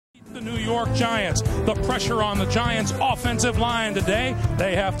York Giants. The pressure on the Giants' offensive line today.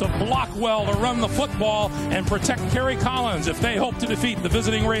 They have to block well to run the football and protect Kerry Collins if they hope to defeat the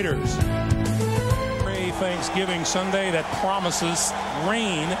visiting Raiders. Thanksgiving Sunday that promises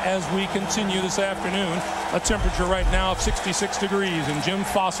rain as we continue this afternoon. A temperature right now of 66 degrees, and Jim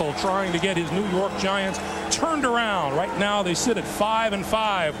Fossil trying to get his New York Giants turned around. Right now they sit at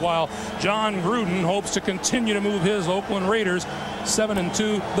 5-5, while John Gruden hopes to continue to move his Oakland Raiders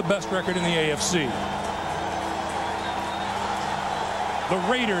 7-2, the best record in the AFC. The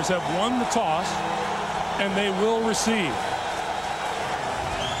Raiders have won the toss, and they will receive.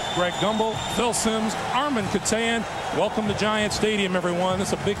 Greg Gumbel, Phil Simms, Armin Katayan. Welcome to Giant Stadium, everyone.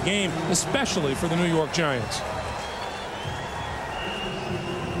 It's a big game, especially for the New York Giants.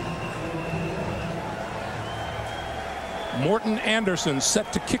 Morton Anderson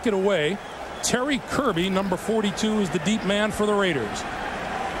set to kick it away. Terry Kirby, number 42, is the deep man for the Raiders.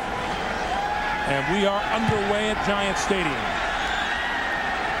 And we are underway at Giant Stadium.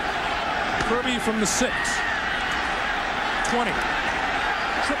 Kirby from the 6. 20.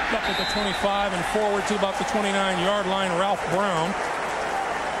 Tripped up at the 25 and forward to about the 29-yard line. Ralph Brown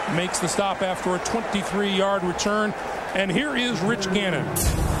makes the stop after a 23-yard return. And here is Rich Gannon,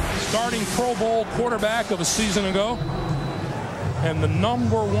 starting Pro Bowl quarterback of a season ago, and the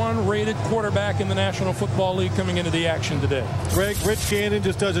 #1 rated quarterback in the National Football League coming into the action today. Greg, Rich Gannon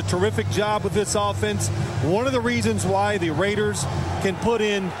just does a terrific job with this offense. One of the reasons why the Raiders can put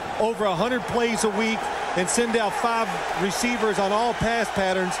in over 100 plays a week and send out 5 receivers on all pass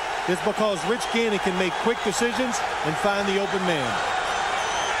patterns is because Rich Gannon can make quick decisions and find the open man.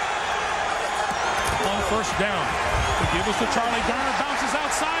 On first down, they give us to Charlie Garner, bounces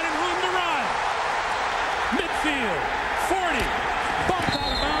outside and room to run. Midfield, 40, bumped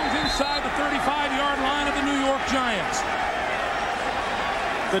out of bounds inside the 35-yard line of the New York Giants.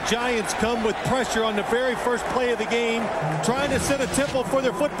 The Giants come with pressure on the very first play of the game, trying to set a tempo for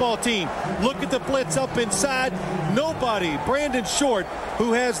their football team. Look at the blitz up inside. Nobody, Brandon Short,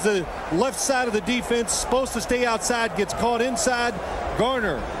 who has the left side of the defense, supposed to stay outside, gets caught inside.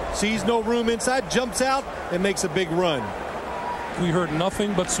 Garner sees no room inside, jumps out, and makes a big run. We heard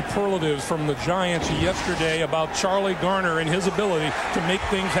nothing but superlatives from the Giants yesterday about Charlie Garner and his ability to make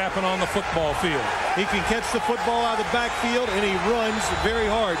things happen on the football field. He can catch the football out of the backfield, and he runs very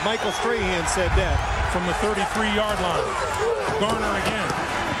hard. Michael Strahan said that. From the 33-yard line. Garner again.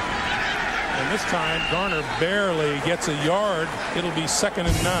 And this time, Garner barely gets a yard. It'll be 2nd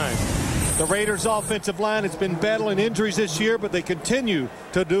and 9. The Raiders' offensive line has been battling injuries this year, but they continue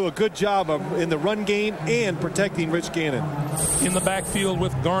to do a good job in the run game and protecting Rich Gannon. In the backfield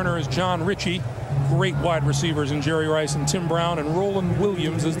with Garner is John Ritchie. Great wide receivers in Jerry Rice and Tim Brown, and Roland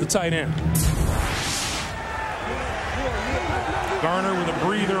Williams is the tight end. Garner with a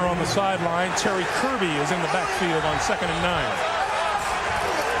breather on the sideline. Terry Kirby is in the backfield on 2nd and 9.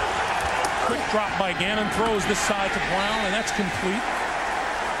 Quick drop by Gannon, throws this side to Brown, and that's complete.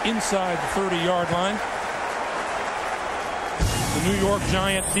 Inside the 30-yard line. The New York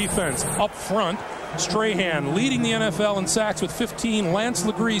Giant defense up front. Strahan leading the NFL in sacks with 15. Lance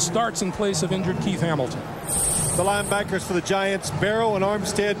Legree starts in place of injured Keith Hamilton. The linebackers for the Giants, Barrow and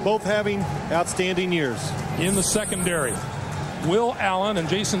Armstead, both having outstanding years. In the secondary, Will Allen and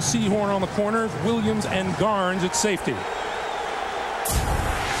Jason Sehorn on the corners, Williams and Garnes at safety.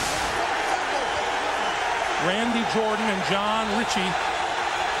 Randy Jordan and John Ritchie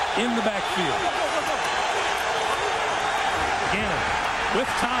in the backfield. Gannon with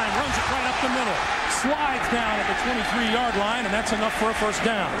time, runs it right up the middle, slides down at the 23-yard line, and that's enough for a first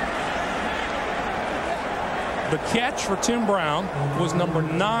down. The catch for Tim Brown was number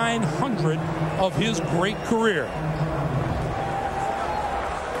 900 of his great career.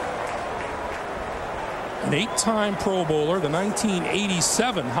 An 8-time Pro Bowler, the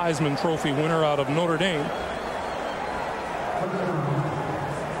 1987 Heisman Trophy winner out of Notre Dame.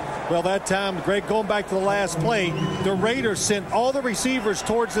 Well, that time, Greg, going back to the last play, the Raiders sent all the receivers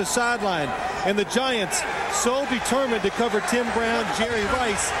towards the sideline, and the Giants, so determined to cover Tim Brown, Jerry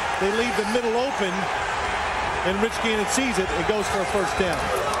Rice, they leave the middle open, and Rich Gannon sees it and goes for a first down.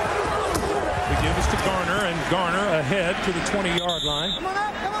 They give us to Garner, and Garner ahead to the 20-yard line.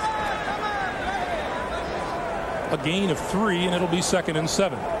 A gain of 3, and it'll be 2nd and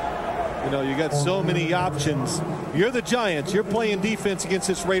 7. You know, you got so many options. You're the Giants. You're playing defense against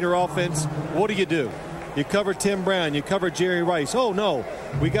this Raider offense. What do? You cover Tim Brown. You cover Jerry Rice. Oh, no.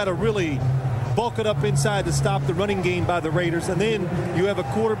 We got to really bulk it up inside to stop the running game by the Raiders. And then you have a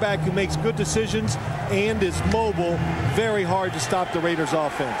quarterback who makes good decisions and is mobile. Very hard to stop the Raiders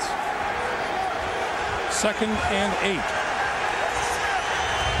offense. 2nd and 8.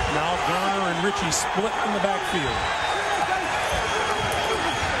 Now Garner Ritchie split in the backfield.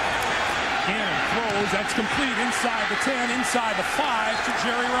 Gannon throws. That's complete inside the 10, inside the 5 to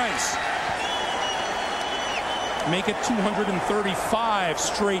Jerry Rice. Make it 235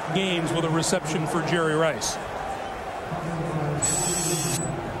 straight games with a reception for Jerry Rice.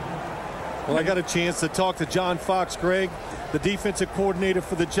 Well, I got a chance to talk to John Fox, Greg, the defensive coordinator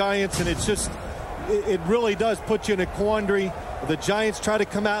for the Giants, and it's just, it really does put you in a quandary. The Giants try to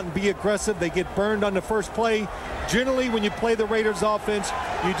come out and be aggressive. They get burned on the first play. Generally, when you play the Raiders offense,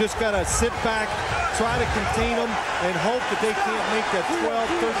 you just got to sit back, try to contain them, and hope that they can't make that 12,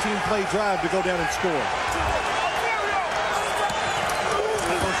 13-play drive to go down and score.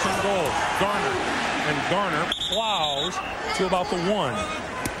 First and goal, Garner. And Garner plows to about the 1.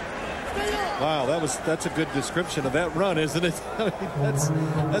 Wow, that's a good description of that run, isn't it? I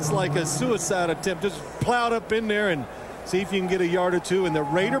mean, that's like a suicide attempt. Just plowed up in there and see if you can get a yard or two. And the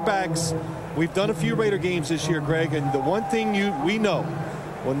Raider backs, we've done a few Raider games this year, Greg, and the one thing we know,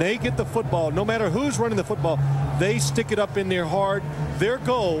 when they get the football, no matter who's running the football, they stick it up in there hard. Their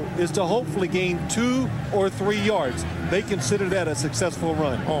goal is to hopefully gain 2 or 3 yards. They consider that a successful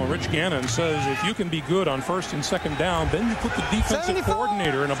run. Oh, Rich Gannon says if you can be good on first and second down, then you put the defensive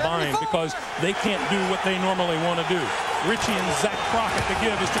coordinator in a bind because they can't do what they normally want to do. Ritchie and Zach Crockett, the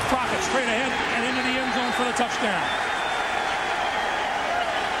give is to Crockett straight ahead and into the end zone for the touchdown.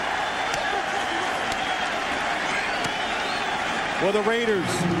 Well, the Raiders,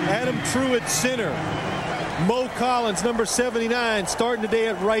 Adam Truitt center. Mo Collins, number 79, starting today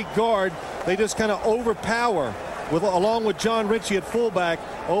at right guard. They just kind of overpower, along with John Ritchie at fullback,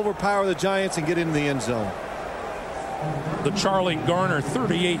 overpower the Giants and get into the end zone. The Charlie Garner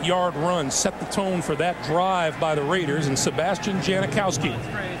 38-yard run set the tone for that drive by the Raiders, and Sebastian Janikowski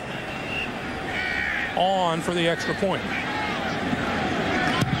on for the extra point.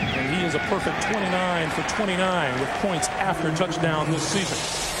 And he is a perfect 29 for 29 with points after touchdown this season.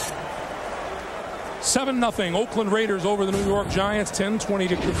 7-0 Oakland Raiders over the New York Giants. 10:20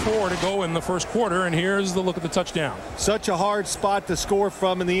 to go in the first quarter, and here's the look at the touchdown. Such a hard spot to score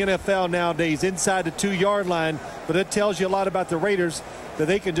from in the NFL nowadays, inside the 2-yard line, but it tells you a lot about the Raiders, that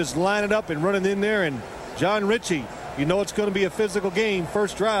they can just line it up and run it in there. And John Ritchie, you know it's going to be a physical game.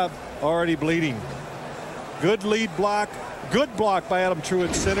 First drive, already bleeding. Good lead block, good block by Adam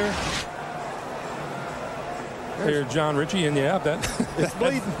Truitt center. Here's John Ritchie, and yeah, that it's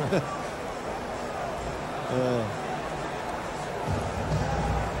bleeding.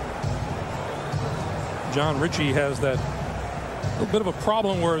 John Ritchie has that little bit of a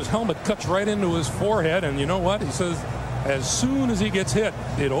problem where his helmet cuts right into his forehead, and you know what? He says as soon as he gets hit,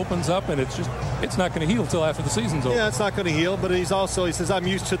 it opens up, and it's not going to heal till after the season's over. Yeah, it's not going to heal, but he says I'm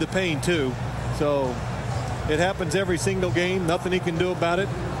used to the pain too. So it happens every single game. Nothing he can do about it.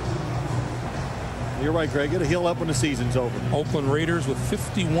 You're right, Greg. It'll heal up when the season's over. Oakland Raiders with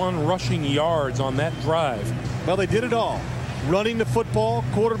 51 rushing yards on that drive. Well, they did it all. Running the football,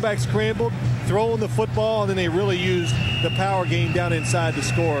 quarterback scrambled, throwing the football, and then they really used the power game down inside to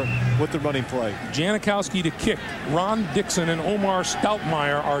score with the running play. Janikowski to kick. Ron Dixon and Omar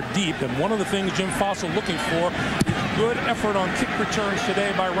Stoutmeyer are deep, and one of the things Jim Fossil looking for is good effort on kick returns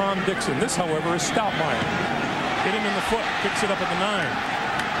today by Ron Dixon. This, however, is Stoutmeyer. Hit him in the foot, picks it up at the 9.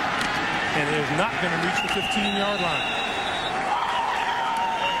 And it is not going to reach the 15-yard line.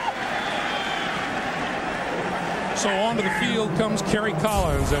 So onto the field comes Kerry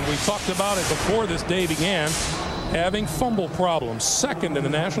Collins, and we talked about it before this day began, having fumble problems. Second in the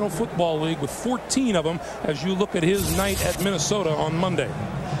National Football League with 14 of them as you look at his night at Minnesota on Monday.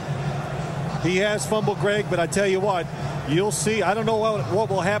 He has fumbled, Greg, but I tell you what, you'll see. I don't know what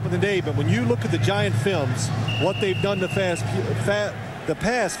will happen today, but when you look at the Giant films, what they've done the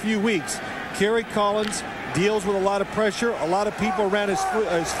past few weeks, Kerry Collins deals with a lot of pressure, a lot of people around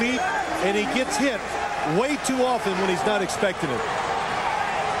his feet, and he gets hit way too often when he's not expecting it.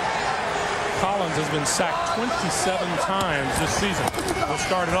 Collins has been sacked 27 times this season. We'll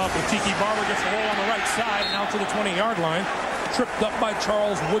start it off with Tiki Barber, gets the hole on the right side and out to the 20-yard line. Tripped up by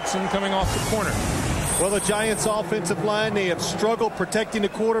Charles Woodson coming off the corner. Well, the Giants' offensive line, they have struggled protecting the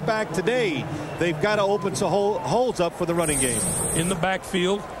quarterback today. They've got to open some holes up for the running game. In the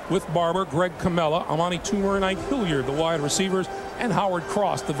backfield with Barber, Greg Camella, Amani Toomer, and Ike Hilliard, the wide receivers, and Howard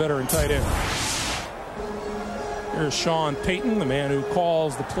Cross, the veteran tight end. Here's Sean Payton, the man who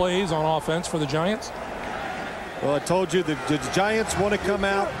calls the plays on offense for the Giants. Well, I told you the Giants want to come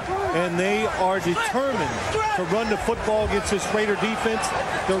out, and they are determined to run the football against this Raider defense.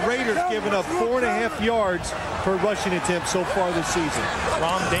 The Raiders giving up 4.5 yards per rushing attempt so far this season.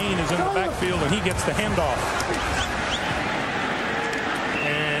 Ron Dane is in the backfield, and he gets the handoff.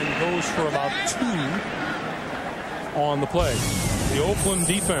 And goes goes for about 2 on the play. The Oakland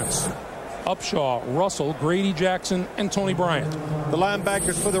defense: Upshaw, Russell, Grady Jackson, and Tony Bryant. The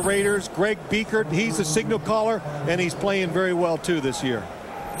linebackers for the Raiders: Greg Beekert, he's the signal caller, and he's playing very well too this year.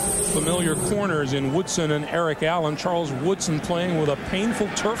 Familiar corners in Woodson and Eric Allen. Charles Woodson playing with a painful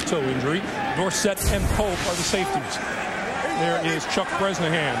turf toe injury. Dorsett and Pope are the safeties. There is Chuck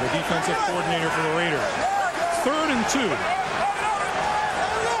Bresnahan, the defensive coordinator for the Raiders. 3rd and 2.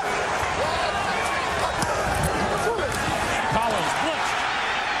 Collins blitzed,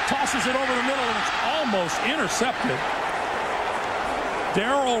 tosses it over the middle, and it's almost intercepted.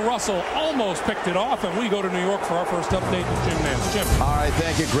 Darrell Russell almost picked it off, and we go to New York for our first update with Jim Nance. Jim. All right,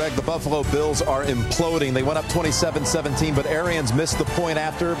 thank you, Greg. The Buffalo Bills are imploding. They went up 27-17, but Arians missed the point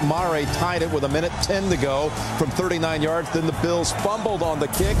after. Mare tied it with 1:10 to go from 39 yards. Then the Bills fumbled on the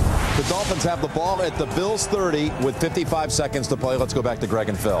kick. The Dolphins have the ball at the Bills' 30 with 55 seconds to play. Let's go back to Greg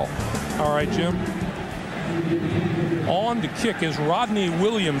and Phil. All right, Jim. On to kick is Rodney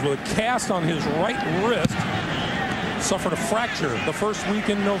Williams with a cast on his right wrist. Suffered a fracture the first week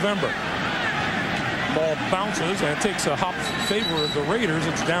in November. Ball bounces and it takes a hop in favor of the Raiders.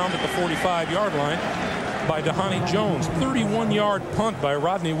 It's down at the 45-yard line by Dhani Jones. 31-yard punt by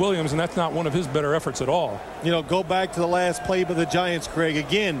Rodney Williams, and that's not one of his better efforts at all. You know, go back to the last play by the Giants, Craig.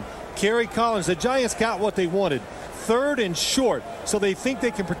 Again, Kerry Collins, the Giants got what they wanted. 3rd and short, so they think they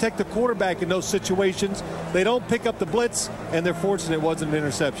can protect the quarterback in those situations. They don't pick up the blitz, and they're fortunate it wasn't an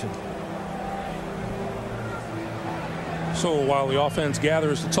interception. So while the offense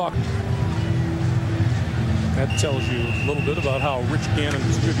gathers to talk, that tells you a little bit about how Rich Gannon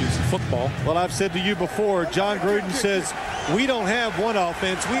distributes the football. Well, I've said to you before, John Gruden says we don't have one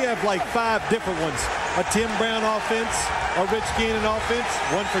offense. We have like 5 different ones. A Tim Brown offense, a Rich Gannon offense,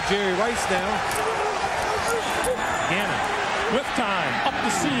 one for Jerry Rice now. Gannon with time, up the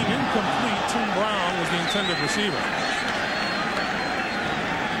seam, incomplete. Tim Brown was the intended receiver.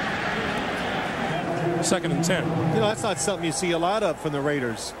 2nd and 10. You know, that's not something you see a lot of from the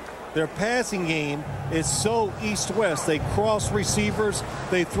Raiders. Their passing game is so east-west. They cross receivers,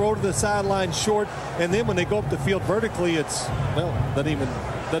 they throw to the sideline short, and then when they go up the field vertically, it's, well, doesn't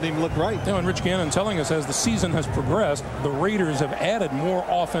even look right. You know, and Rich Gannon telling us as the season has progressed, the Raiders have added more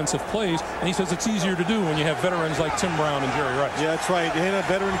offensive plays, and he says it's easier to do when you have veterans like Tim Brown and Jerry Rice. Yeah, that's right. And a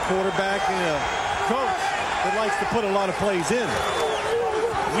veteran quarterback and a coach that likes to put a lot of plays in.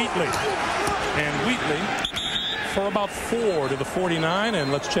 Wheatley. And Wheatley for about 4 to the 49.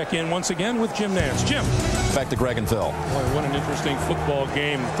 And let's check in once again with Jim Nance. Jim. Back to Greg and Phil. Boy, what an interesting football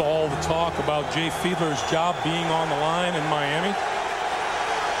game with all the talk about Jay Fiedler's job being on the line in Miami.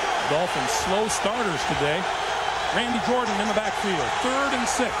 Dolphins slow starters today. Randy Jordan in the backfield. 3rd and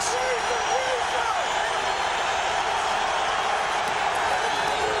 6.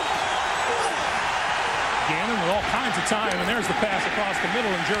 Gannon with all kinds of time, and there's the pass across the middle,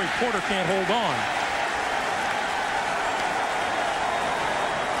 and Jerry Porter can't hold on.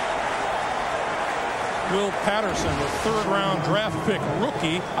 Will Patterson, the 3rd-round draft pick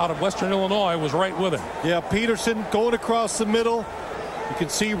rookie out of Western Illinois, was right with him. Yeah, Peterson going across the middle. You can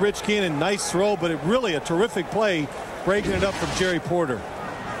see Rich Gannon, nice throw, but it really a terrific play, breaking it up from Jerry Porter.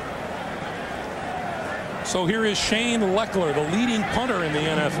 So here is Shane Leckler, the leading punter in the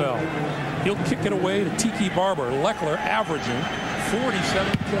NFL. He'll kick it away to Tiki Barber. Leckler averaging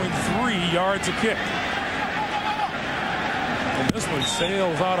 47.3 yards a kick. And this one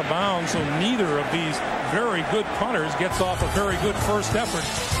sails out of bounds, so neither of these very good punters gets off a very good first effort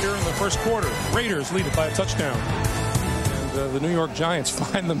here in the first quarter. Raiders lead it by a touchdown. And the New York Giants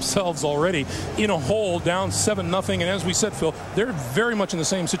find themselves already in a hole, down 7-0. And as we said, Phil, they're very much in the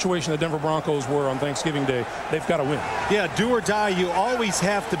same situation the Denver Broncos were on Thanksgiving Day. They've got to win. Yeah, do or die. You always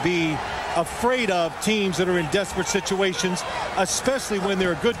have to be afraid of teams that are in desperate situations, especially when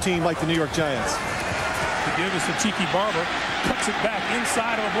they're a good team like the New York Giants. To give us to Tiki Barber, cuts it back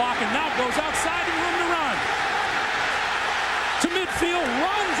inside of the block, and now goes outside and room to run. To midfield,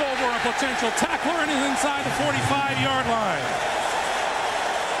 runs over a potential tackler and is inside the 45-yard line.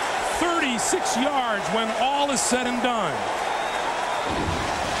 36 yards when all is said and done.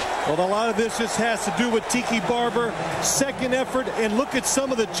 Well, a lot of this just has to do with Tiki Barber, second effort, and look at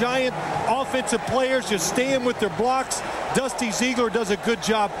some of the Giant offensive players just staying with their blocks. Dusty Ziegler does a good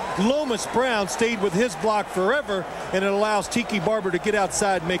job. Lomas Brown stayed with his block forever, and it allows Tiki Barber to get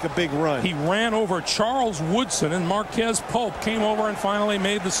outside and make a big run. He ran over Charles Woodson, and Marquez Pope came over and finally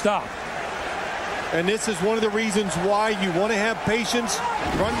made the stop. And this is one of the reasons why you want to have patience,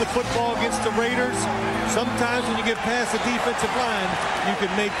 run the football against the Raiders. Sometimes when you get past the defensive line, you can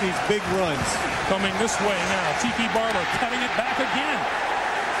make these big runs. Coming this way now, Tiki Barber cutting it back again.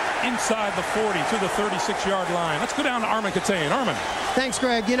 inside the 40 to the 36-yard line. Let's go down to Armin Katayan. Armin. Thanks,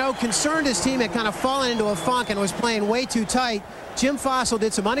 Greg. You know, concerned his team had kind of fallen into a funk and was playing way too tight. Jim Fossil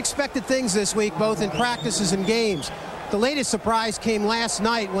did some unexpected things this week, both in practices and games. The latest surprise came last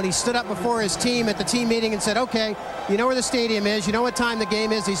night when he stood up before his team at the team meeting and said, okay, you know where the stadium is, you know what time the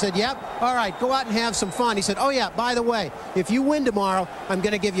game is. He said, yep, all right, go out and have some fun. He said, oh yeah, by the way, if you win tomorrow, I'm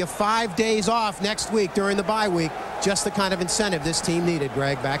going to give you 5 days off next week during the bye week. Just the kind of incentive this team needed.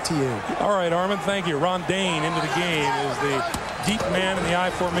 Greg, back to you. All right, Armin, thank you. Ron Dane into the game is the deep man in the I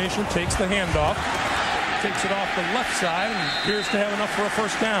formation, takes the handoff, takes it off the left side, and appears to have enough for a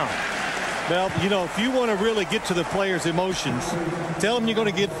first down. Well, you know, if you want to really get to the players' emotions, tell them you're going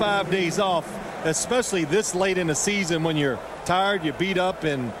to get 5 days off, especially this late in the season when you're tired, you're beat up,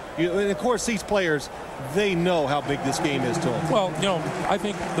 and of course these players, they know how big this game is to them. Well, you know, I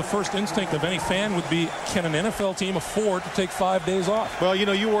think the first instinct of any fan would be, can an NFL team afford to take 5 days off? Well, you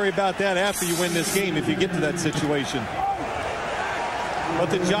know, you worry about that after you win this game if you get to that situation. But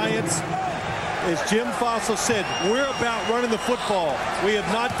the Giants, as Jim Fossil said, we're about running the football. We have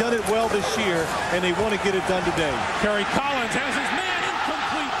not done it well this year, and they want to get it done today. Kerry Collins has his man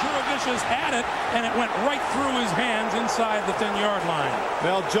incomplete. Juravicius had it, and it went right through his hands inside the 10-yard line.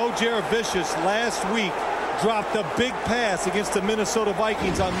 Well, Joe Juravicius last week dropped a big pass against the Minnesota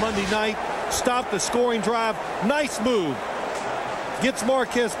Vikings on Monday night, stopped the scoring drive. Nice move. Gets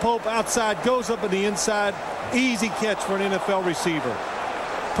Marquez Pope outside, goes up in the inside. Easy catch for an NFL receiver.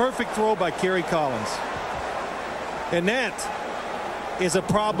 Perfect throw by Kerry Collins. And that is a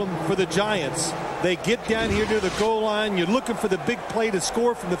problem for the Giants. They get down here near the goal line. You're looking for the big play to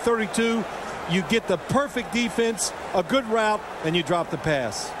score from the 32. You get the perfect defense, a good route, and you drop the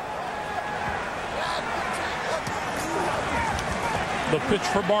pass. The pitch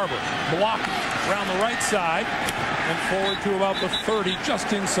for Barber. Blocked around the right side and forward to about the 30,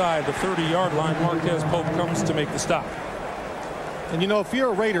 just inside the 30-yard line. Marquez Pope comes to make the stop. And, you know, if you're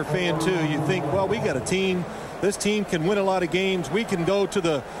a Raider fan, too, you think, well, we got a team. This team can win a lot of games. We can go to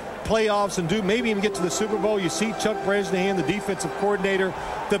the playoffs and maybe even get to the Super Bowl. You see Chuck Bresnahan, the defensive coordinator.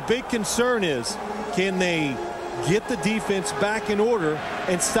 The big concern is, can they get the defense back in order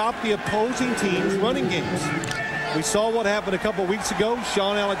and stop the opposing team's running games? We saw what happened a couple weeks ago.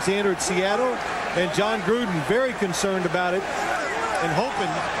 Sean Alexander at Seattle, and John Gruden very concerned about it, and hoping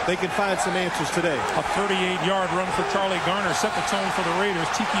they can find some answers today. A 38-yard run for Charlie Garner set the tone for the Raiders.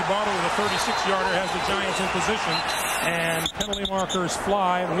 Tiki Barber with a 36-yarder has the Giants in position, and penalty markers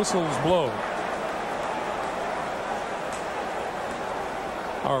fly and whistles blow.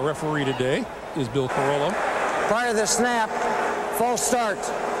 Our referee today is Bill Carollo. Prior to the snap, false start,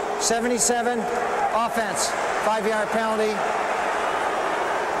 77, offense, 5-yard penalty,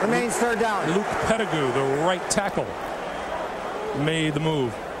 remains third down. Luke Pettigrew, the right tackle, made the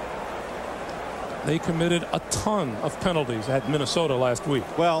move. They committed a ton of penalties at Minnesota last week.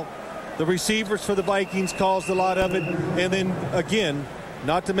 Well, the receivers for the Vikings caused a lot of it. And then, again,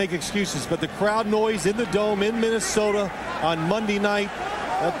 not to make excuses, but the crowd noise in the Dome in Minnesota on Monday night,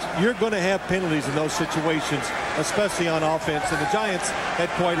 you're going to have penalties in those situations, especially on offense. And the Giants had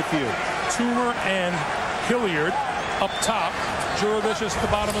quite a few. Toomer and Hilliard up top. Juravicius at the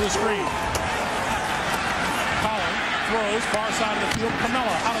bottom of the screen. Throws far side of the field.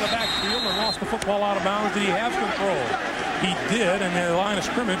 Camella out of the backfield and lost the football out of bounds. Did he have control? He did, and the line of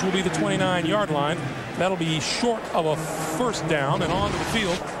scrimmage will be the 29-yard line. That'll be short of a first down, and onto the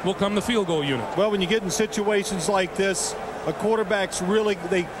field will come the field goal unit. Well, when you get in situations like this, a quarterback's really,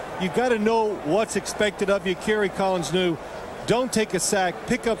 you got to know what's expected of you. Kerry Collins knew, don't take a sack,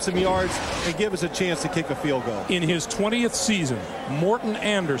 pick up some yards, and give us a chance to kick a field goal. In his 20th season, Morton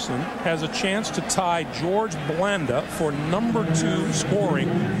Anderson has a chance to tie George Blanda for #2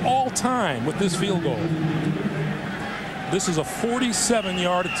 scoring all time with this field goal. This is a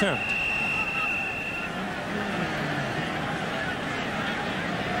 47-yard attempt.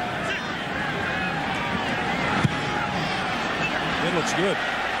 It looks good.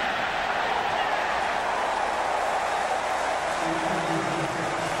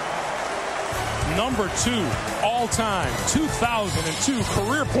 #2 all-time, 2002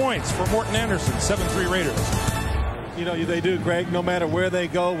 career points for Morton Anderson, 7-3 Raiders. You know, they do, Greg. No matter where they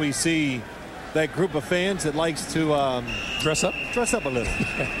go, we see that group of fans that likes to dress up a little.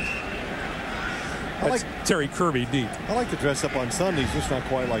 I like Terry Kirby deep. I like to dress up on Sundays, just not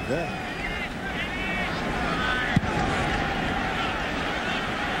quite like that.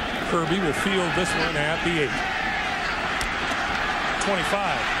 Kirby will field this one at the 8.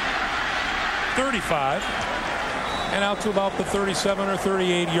 25. 35, and out to about the 37 or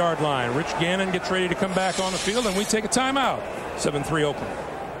 38-yard line. Rich Gannon gets ready to come back on the field, and we take a timeout. 7-3 Oakland.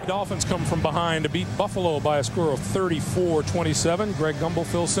 The Dolphins come from behind to beat Buffalo by a score of 34-27. Greg Gumbel,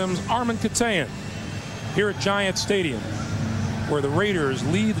 Phil Simms, Armin Katayan here at Giants Stadium, where the Raiders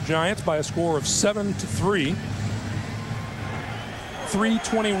lead the Giants by a score of 7-3.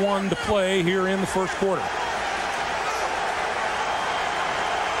 3:21 to play here in the first quarter.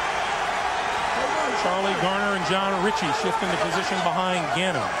 Charlie Garner and John Ritchie shift into position behind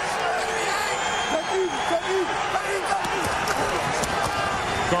Gannon.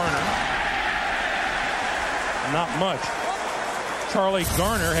 Garner, not much. Charlie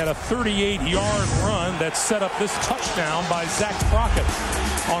Garner had a 38-yard run that set up this touchdown by Zach Crockett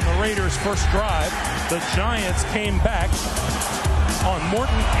on the Raiders' first drive. The Giants came back on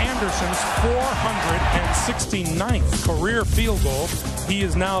Morton Anderson's 469th career field goal. He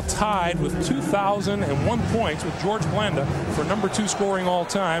is now tied with 2,001 points with George Blanda for #2 scoring all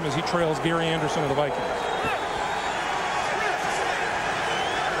time as he trails Gary Anderson of the Vikings.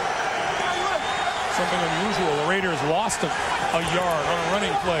 Something unusual. The Raiders lost a yard on a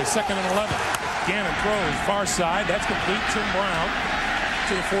running play. 2nd and 11. Gannon throws far side. That's complete. Tim Brown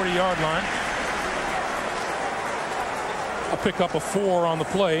to the 40-yard line. A pickup of 4 on the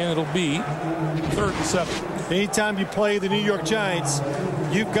play, and it'll be 3rd and 7. Anytime you play the New York Giants,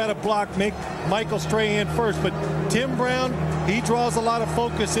 you've got to block Michael Strahan first. But Tim Brown, he draws a lot of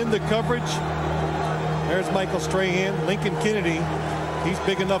focus in the coverage. There's Michael Strahan. Lincoln Kennedy, he's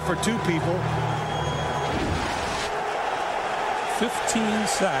big enough for 2 people. 15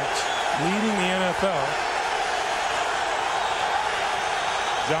 sacks, leading the NFL.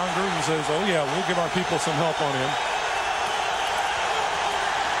 John Gruden says, oh yeah, we'll give our people some help on him.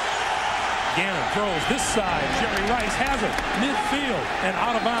 Gannon throws this side. Jerry Rice has it. Midfield and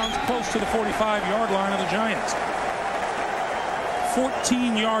out of bounds close to the 45-yard line of the Giants.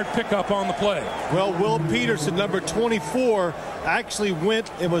 14-yard pickup on the play. Well, Will Peterson, number 24, actually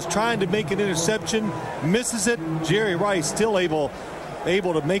went and was trying to make an interception. Misses it. Jerry Rice still able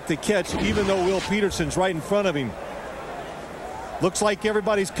to make the catch, even though Will Peterson's right in front of him. Looks like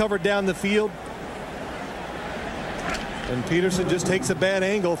everybody's covered down the field. And Peterson just takes a bad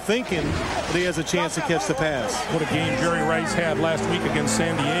angle, thinking that he has a chance to catch the pass. What a game Jerry Rice had last week against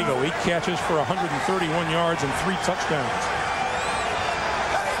San Diego. 8 catches for 131 yards and 3 touchdowns.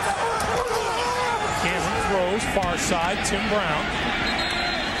 Gannon throws far side. Tim Brown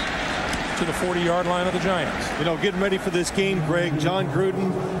to the 40-yard line of the Giants. You know, getting ready for this game, Greg, John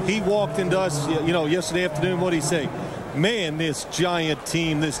Gruden, he walked into us, yesterday afternoon. What did he say? Man, this Giant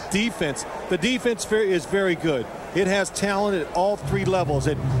team, this defense, the defense is very good. It has talent at all 3 levels,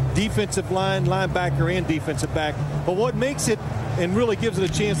 at defensive line, linebacker, and defensive back. But what makes it and really gives it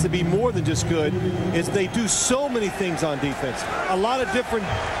a chance to be more than just good is they do so many things on defense. A lot of different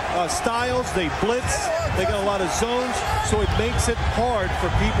styles. They blitz. They got a lot of zones. So it makes it hard for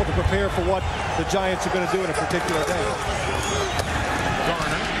people to prepare for what the Giants are going to do in a particular day.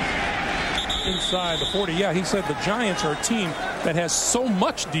 Garner inside the 40. Yeah, he said the Giants are a team that has so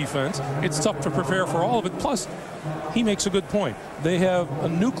much defense, it's tough to prepare for all of it. Plus, he makes a good point. They have a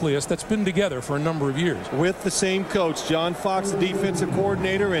nucleus that's been together for a number of years. With the same coach, John Fox, the defensive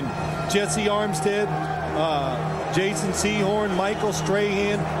coordinator, and Jesse Armstead, Jason Sehorn, Michael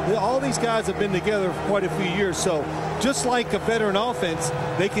Strahan. All these guys have been together for quite a few years. So just like a veteran offense,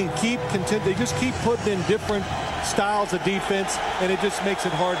 they can they just keep putting in different styles of defense, and it just makes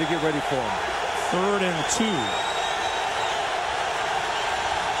it hard to get ready for them. 3rd and 2.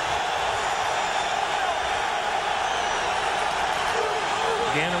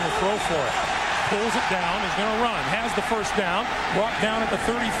 Gannon will throw for it. Pulls it down. He's going to run. Has the first down. Brought down at the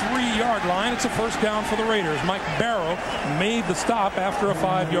 33-yard line. It's a first down for the Raiders. Mike Barrow made the stop after a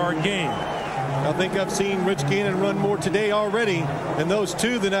 5-yard gain. I think I've seen Rich Gannon run more today already in those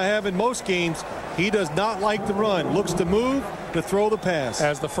 2 than I have in most games. He does not like to run. Looks to move, to throw the pass.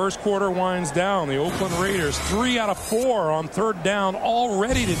 As the first quarter winds down, the Oakland Raiders 3 out of 4 on 3rd down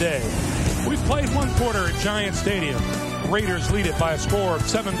already today. We've played 1 quarter at Giant Stadium. Raiders lead it by a score of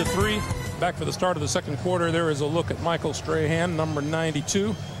 7-3. Back for the start of the 2nd quarter, there is a look at Michael Strahan, number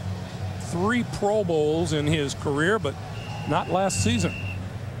 92. 3 Pro Bowls in his career, but not last season.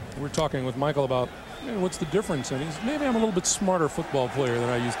 We're talking with Michael about what's the difference, and maybe I'm a little bit smarter football player than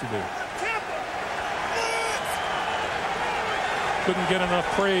I used to be. Couldn't get enough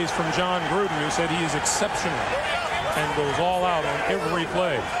praise from John Gruden, who said he is exceptional and goes all out on every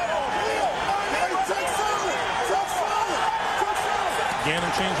play.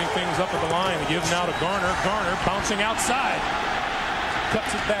 Gannon changing things up at the line. The give now to Garner. Garner bouncing outside.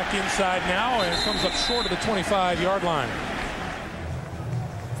 Cuts it back inside now and comes up short of the 25-yard line.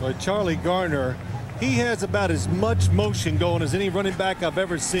 So Charlie Garner, He has about as much motion going as any running back I've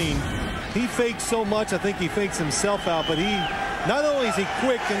ever seen. He fakes so much, I think he fakes himself out, but he, not only is he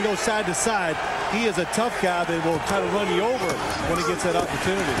quick and goes side to side, he is a tough guy that will try to run you over when he gets that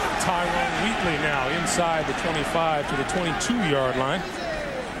opportunity. Tyrone Wheatley now inside the 25 to the 22-yard line.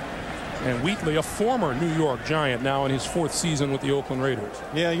 And Wheatley, a former New York Giant, now in his 4th season with the Oakland Raiders.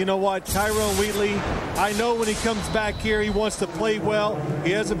 Yeah, you know what? Tyrone Wheatley, I know when he comes back here, he wants to play well.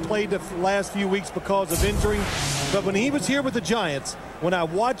 He hasn't played the last few weeks because of injury. But when he was here with the Giants, when I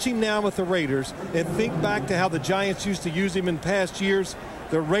watch him now with the Raiders and think back to how the Giants used to use him in past years,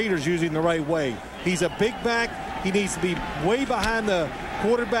 the Raiders use him the right way. He's a big back. He needs to be way behind the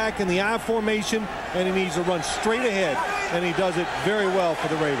quarterback in the I formation, and he needs to run straight ahead. And he does it very well for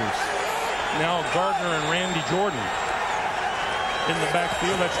the Raiders. Now Gardner and Randy Jordan in the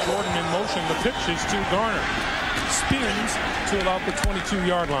backfield. That's Jordan in motion. The pitch is to Garner. Spins to about the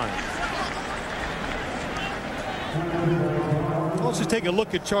 22-yard line. Let's just take a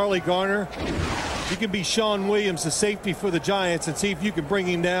look at Charlie Garner. You can be Sean Williams, the safety for the Giants, and see if you can bring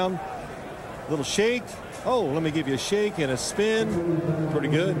him down. Little shake. Oh, let me give you a shake and a spin. Pretty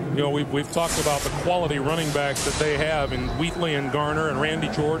good. You know, we've talked about the quality running backs that they have in Wheatley and Garner and Randy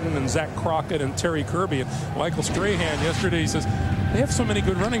Jordan and Zach Crockett and Terry Kirby. And Michael Strahan yesterday, he says, they have so many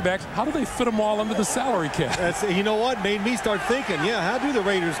good running backs. How do they fit them all into the salary cap? That's, you know what, made me start thinking, yeah, how do the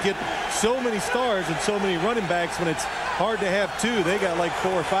Raiders get so many stars and so many running backs when it's hard to have 2? They got like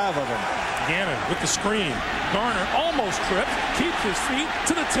 4 or 5 of them. Gannon with the screen. Garner almost tripped, keeps his feet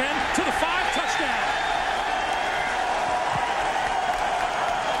to the 10, to the 5, touchdown.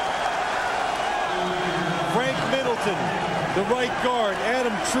 Frank Middleton, the right guard,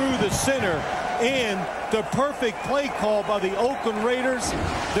 Adam True, the center, and the perfect play call by the Oakland Raiders.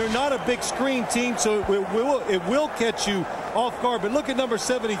 They're not a big screen team, so it will catch you off guard. But look at number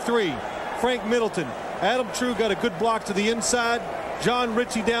 73, Frank Middleton. Adam True got a good block to the inside. John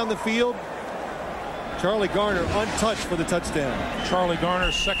Ritchie down the field. Charlie Garner untouched for the touchdown. Charlie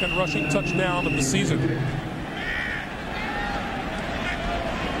Garner's 2nd rushing touchdown of the season.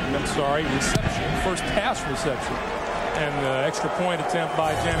 I'm sorry, reception, 1st pass reception. And the extra point attempt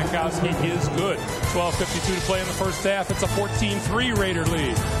by Janikowski is good. 12:52 to play in the 1st half. It's a 14-3 Raider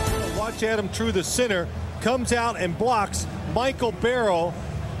lead. Watch Adam True, the center, comes out and blocks Michael Barrow,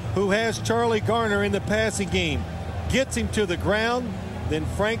 who has Charlie Garner in the passing game. Gets him to the ground. Then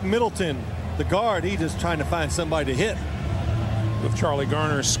Frank Middleton, the guard, he's just trying to find somebody to hit. With Charlie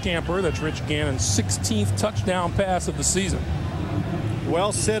Garner's scamper, that's Rich Gannon's 16th touchdown pass of the season.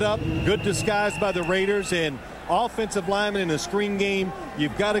 Well set up, good disguise by the Raiders, and offensive linemen in a screen game,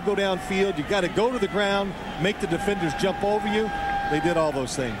 you've got to go downfield, you've got to go to the ground, make the defenders jump over you. They did all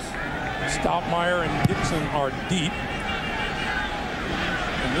those things. Stoutmeyer and Dixon are deep.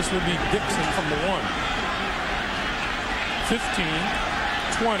 And this would be Dixon from the 1. 15,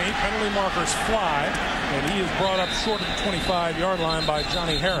 20, penalty markers fly, and he is brought up short of the 25-yard line by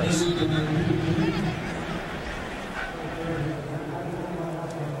Johnny Harris.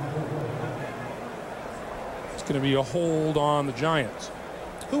 Going to be a hold on the Giants.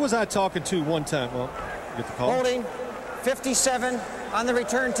 Who was I talking to one time? Well, get the call. Holding 57 on the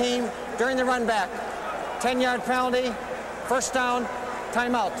return team during the run back. 10-yard penalty, 1st down,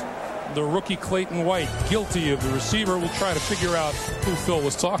 timeout. The rookie Clayton White, guilty of the receiver. We'll try to figure out who Phil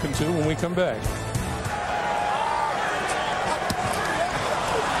was talking to when we come back.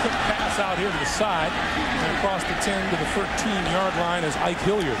 Quick pass out here to the side and across the 10 to the 13-yard line is Ike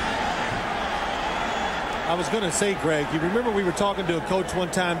Hilliard. I was going to say, Greg, you remember we were talking to a coach one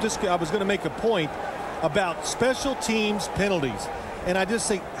time, I was going to make a point about special teams penalties. And I just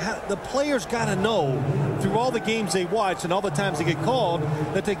think the players got to know through all the games they watch and all the times they get called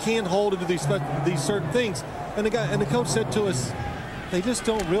that they can't hold into these certain things. And the coach said to us, they just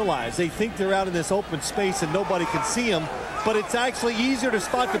don't realize. They think they're out in this open space and nobody can see them. But it's actually easier to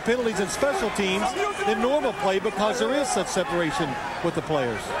spot the penalties in special teams than normal play because there is such separation with the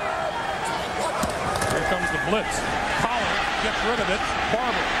players. Here comes the blitz. Collins gets rid of it.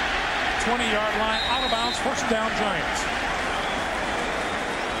 Barber, 20-yard line, out of bounds, 1st down Giants.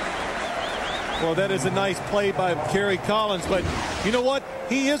 Well, that is a nice play by Kerry Collins, but you know what?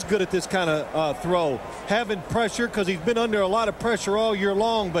 He is good at this kind of throw. Having pressure because he's been under a lot of pressure all year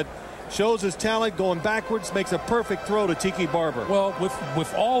long, but shows his talent, going backwards, makes a perfect throw to Tiki Barber. Well,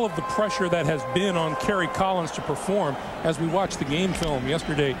 with all of the pressure that has been on Kerry Collins to perform, as we watched the game film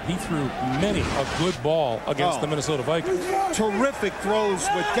yesterday, he threw many a good ball against the Minnesota Vikings. Terrific throws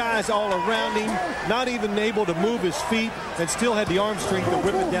with guys all around him, not even able to move his feet, and still had the arm strength to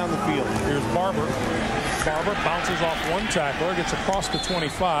whip it down the field. Here's Barber. Barber bounces off one tackler, gets across the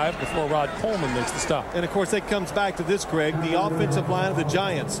 25 before Rod Coleman makes the stop. And, of course, that comes back to this, Greg, the offensive line of the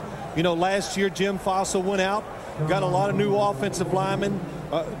Giants. You know, last year Jim Fossil went out, got a lot of new offensive linemen.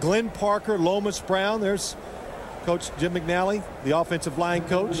 Glenn Parker, Lomas Brown. There's Coach Jim McNally, the offensive line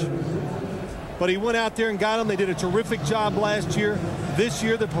coach. But he went out there and got them. They did a terrific job last year. This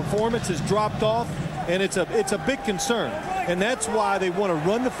year the performance has dropped off, and it's a big concern. And that's why they want to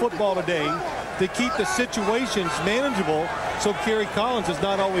run the football today to keep the situations manageable so Kerry Collins is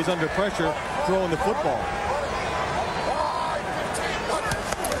not always under pressure throwing the football.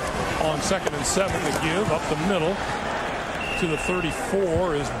 On 2nd and 7 to give up the middle to the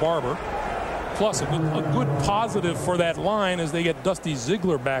 34 is Barber. Plus a good positive for that line as they get Dusty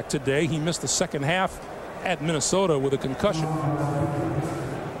Ziegler back today. He missed the second half at Minnesota with a concussion.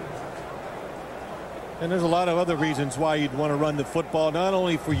 And there's a lot of other reasons why you'd want to run the football, not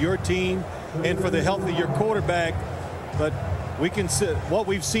only for your team and for the health of your quarterback, but we can see what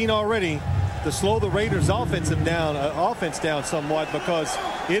we've seen already to slow the Raiders' offense down somewhat, because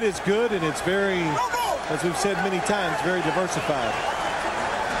it is good and it's very, as we've said many times, very diversified.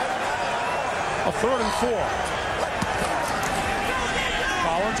 A 3rd and 4.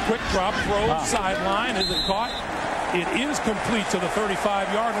 Collins, quick drop, throw, sideline. Is it caught? It is complete to the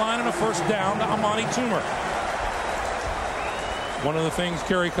 35-yard line and a first down to Amani Toomer. One of the things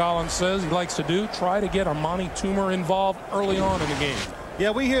Kerry Collins says he likes to do, try to get Amani Toomer involved early on in the game.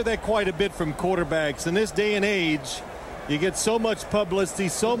 Yeah, we hear that quite a bit from quarterbacks. In this day and age, you get so much publicity,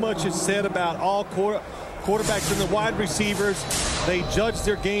 so much is said about all quarterbacks and the wide receivers. They judge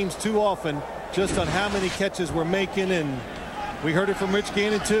their games too often just on how many catches we're making, and we heard it from Rich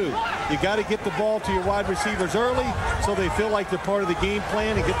Gannon too. You got to get the ball to your wide receivers early so they feel like they're part of the game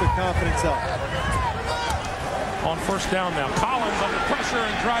plan and get their confidence up. On first down now, Collins under pressure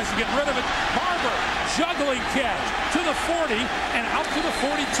and tries to get rid of it. Barber, juggling catch to the 40 and out to the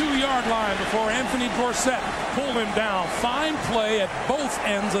 42-yard line before Anthony Dorsett pulled him down. Fine play at both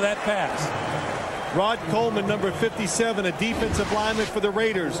ends of that pass. Rod Coleman, number 57, a defensive lineman for the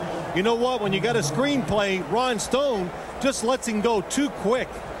Raiders. You know what? When you got a screenplay, Ron Stone just lets him go too quick.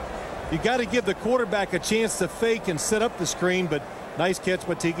 You got to give the quarterback a chance to fake and set up the screen, but nice catch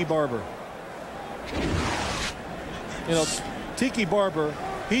by Tiki Barber. You know, Tiki Barber,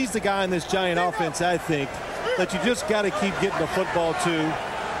 he's the guy in this Giant offense, I think, that you just got to keep getting the football to.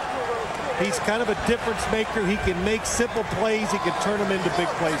 He's kind of a difference maker. He can make simple plays. He can turn them into big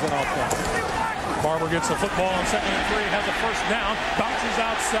plays on offense. Barber gets the football on 2nd and 3, has a first down, bounces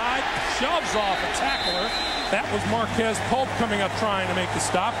outside, shoves off a tackler. That was Marquez Pope coming up trying to make the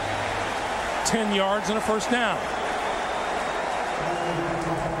stop. 10 yards and a first down.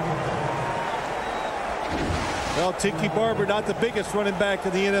 Well, Tiki Barber, not the biggest running back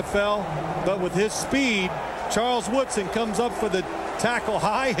in the NFL, but with his speed, Charles Woodson comes up for the tackle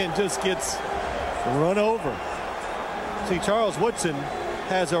high and just gets run over. See, Charles Woodson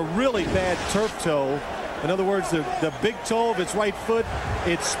has a really bad turf toe. In other words, the big toe of his right foot,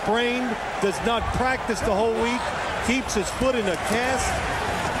 it's sprained, does not practice the whole week, keeps his foot in a cast.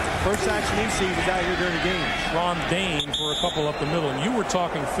 First action he sees is out here during the game. Ron Dane for a couple up the middle. And you were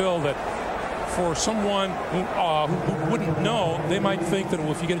talking, Phil, that for someone who wouldn't know, they might think that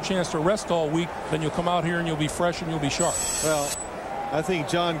if you get a chance to rest all week, then you'll come out here and you'll be fresh and you'll be sharp. Well, I think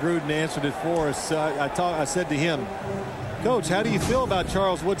John Gruden answered it for us. I said to him, Coach, how do you feel about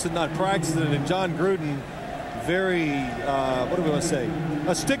Charles Woodson not practicing? And John Gruden, very, what do we want to say,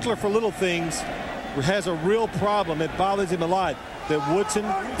 a stickler for little things, has a real problem. It bothers him a lot that Woodson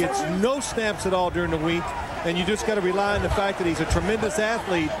gets no snaps at all during the week, and you just got to rely on the fact that he's a tremendous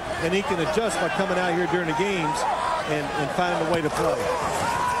athlete and he can adjust by coming out here during the games and finding a way to play.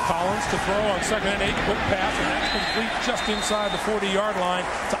 Collins to throw on 2nd and 8, quick pass, and that's complete just inside the 40-yard line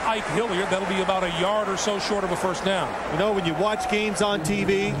to Ike Hilliard. That'll be about a yard or so short of a first down. You know, when you watch games on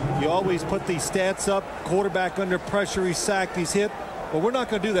TV, you always put these stats up. Quarterback under pressure, he's sacked, he's hit. Well, we're not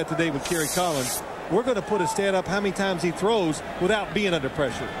going to do that today with Kerry Collins. We're going to put a stat up how many times he throws without being under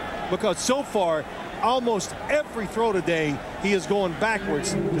pressure. Because so far, almost every throw today, he is going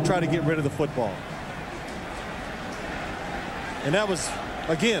backwards to try to get rid of the football. And that was,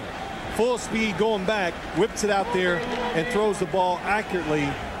 again, full speed going back, whips it out there, and throws the ball accurately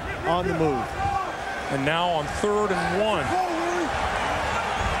on the move. And now on 3rd and 1.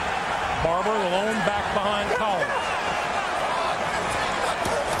 Barber alone back behind Collins.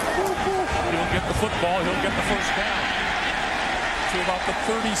 He'll get the football. He'll get the first down to about the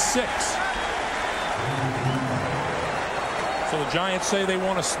 36. So the Giants say they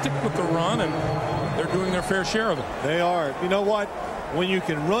want to stick with the run, and they're doing their fair share of it. They are. You know what? When you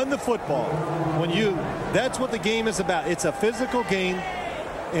can run the football, that's what the game is about. It's a physical game,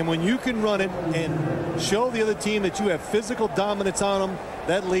 and when you can run it and show the other team that you have physical dominance on them,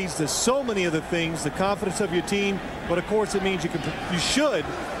 that leads to so many other things, the confidence of your team. But of course, it means you should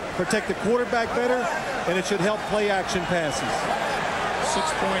protect the quarterback better, and it should help play action passes.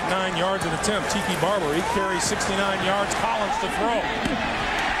 6.9 yards an attempt. Tiki Barber, he carries 69 yards. Collins to throw.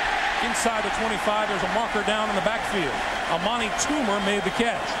 Inside the 25, there's a marker down in the backfield. Amani Toomer made the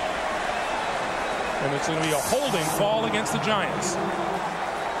catch. And it's going to be a holding call against the Giants.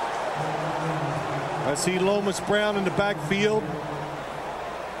 I see Lomas Brown in the backfield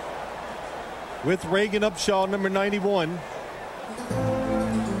with Reagan Upshaw, number 91.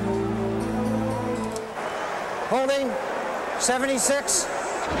 Holding, 76,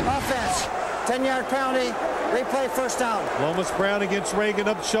 offense, 10-yard penalty, replay, first down. Lomas Brown against Reagan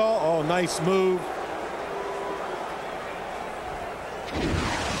Upshaw. Oh, nice move.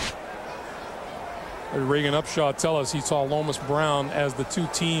 Reagan Upshaw tell us he saw Lomas Brown as the two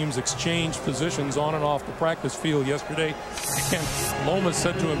teams exchange positions on and off the practice field yesterday. And Lomas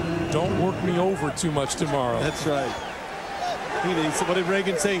said to him, "Don't work me over too much tomorrow." That's right. What did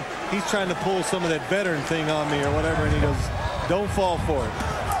Reagan say? He's trying to pull some of that veteran thing on me or whatever, and he goes, "Don't fall for it."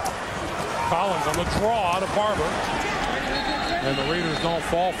 Collins on the draw out of Barber. And the Raiders don't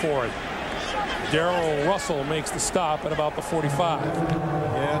fall for it. Darrell Russell makes the stop at about the 45.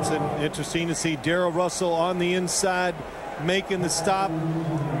 Yeah, it's interesting to see Darrell Russell on the inside making the stop.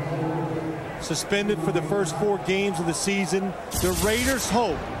 Suspended for the first 4 games of the season. The Raiders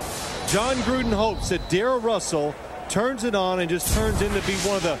hope, John Gruden hopes that Darrell Russell turns it on and just turns into be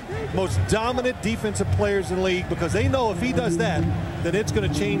one of the most dominant defensive players in the league, because they know if he does that, then it's going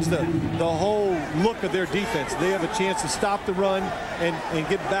to change the whole look of their defense. They have a chance to stop the run and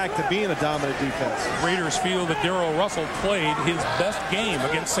get back to being a dominant defense. Raiders feel that Darrell Russell played his best game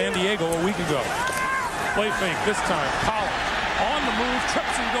against San Diego a week ago. Play fake this time. Collins on the move,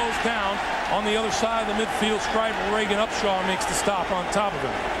 trips and goes down on the other side of the midfield stripe. Reagan Upshaw makes the stop on top of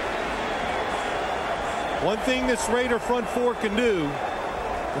him. One thing this Raider front four can do,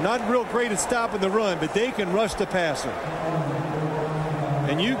 they're not real great at stopping the run, but they can rush the passer.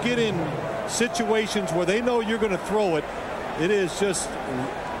 And you get in situations where they know you're going to throw it. It is just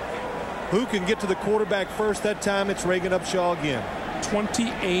who can get to the quarterback first. That time it's Reagan Upshaw again.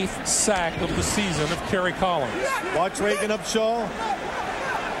 28th sack of the season of Kerry Collins. Watch Reagan Upshaw.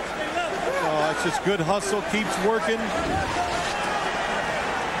 Oh, it's just good hustle, keeps working.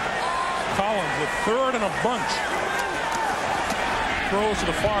 Collins with third and a bunch. Throws to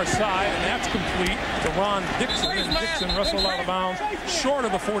the far side, and that's complete to Ron Dixon. And Dixon wrestled out of bounds short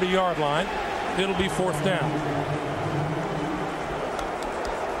of the 40-yard line. It'll be fourth down.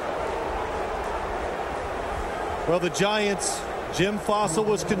 Well, the Giants, Jim Fossil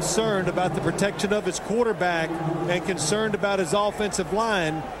was concerned about the protection of his quarterback and concerned about his offensive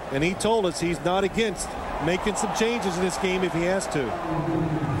line, and he told us he's not against making some changes in this game if he has to.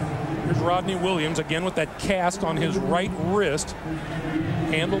 Here's Rodney Williams again with that cast on his right wrist.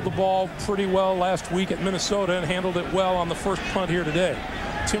 Handled the ball pretty well last week at Minnesota and handled it well on the first punt here today.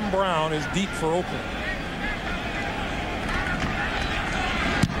 Tim Brown is deep for Oakland.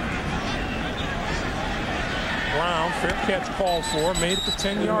 Brown, fair catch called for, made it to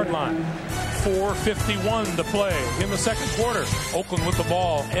 10-yard line. 4:51 to play in the second quarter. Oakland with the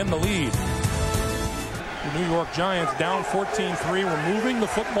ball and the lead. The New York Giants down 14-3, were moving the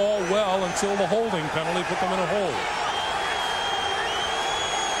football well until the holding penalty put them in a hole.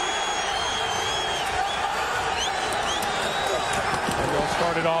 And they'll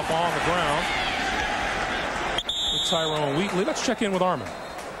start it off on the ground with Tyrone Wheatley. Let's check in with Armin.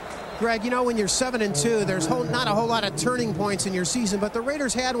 Greg, you know, when you're 7-2, there's not a whole lot of turning points in your season, but the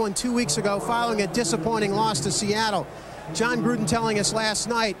Raiders had one 2 weeks ago following a disappointing loss to Seattle. John Gruden telling us last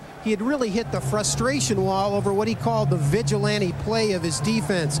night he had really hit the frustration wall over what he called the vigilante play of his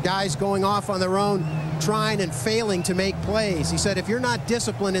defense. Guys going off on their own, trying and failing to make plays. He said if you're not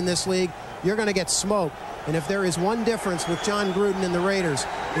disciplined in this league, you're going to get smoked. And if there is one difference with John Gruden and the Raiders,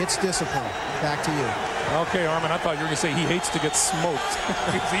 it's discipline. Back to you. Okay, Armin, I thought you were going to say he hates to get smoked.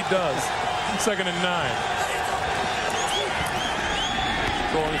 Because he does. 2nd and 9.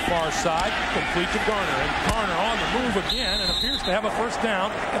 Going far side, complete to Garner. And Garner on the move again and appears to have a first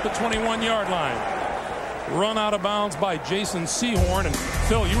down at the 21-yard line. Run out of bounds by Jason Sehorn. And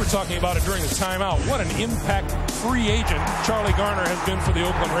Phil, you were talking about it during the timeout. What an impact free agent Charlie Garner has been for the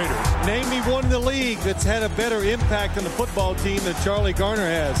Oakland Raiders. Name me one in the league that's had a better impact on the football team than Charlie Garner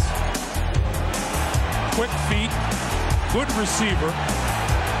has. Quick feet, good receiver.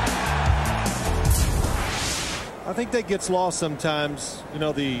 I think that gets lost sometimes. You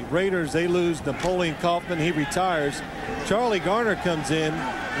know, the Raiders, they lose Napoleon Kaufman. He retires. Charlie Garner comes in,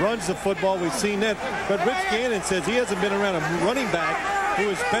 runs the football. We've seen that. But Rich Gannon says he hasn't been around a running back who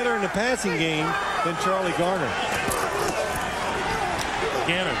is better in the passing game than Charlie Garner.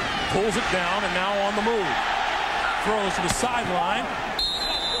 Gannon pulls it down and now on the move. Throws to the sideline.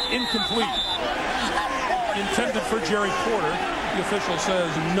 Incomplete. Intended for Jerry Porter. The official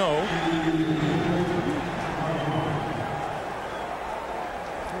says no.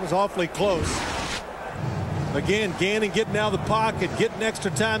 It was awfully close. Again, Gannon getting out of the pocket, getting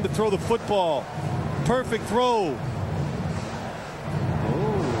extra time to throw the football. Perfect throw.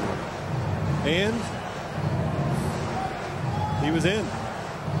 Oh. And he was in.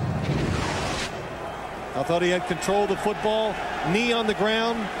 I thought he had control of the football. Knee on the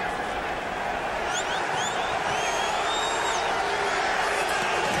ground.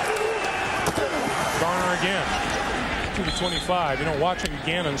 Garner again. To the 25. You know, watching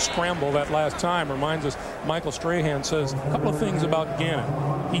Gannon scramble that last time reminds us, Michael Strahan says a couple of things about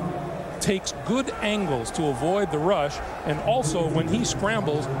Gannon. He takes good angles to avoid the rush, and also when he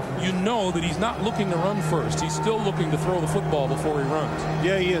scrambles, you know that he's not looking to run first. He's still looking to throw the football before he runs.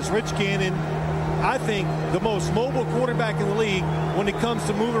 Yeah, he is. Rich Gannon, I think, the most mobile quarterback in the league when it comes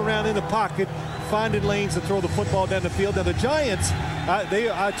to moving around in the pocket, finding lanes to throw the football down the field. Now, the Giants,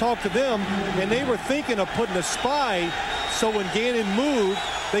 I talked to them, and they were thinking of putting a spy so when Gannon moved,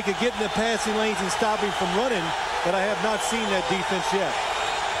 they could get in the passing lanes and stop him from running, but I have not seen that defense yet.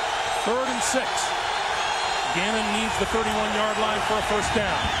 3rd and 6. Gannon needs the 31-yard line for a first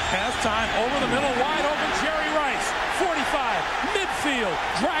down. Has time over the middle, wide open, Jerry Rice, 45, midfield,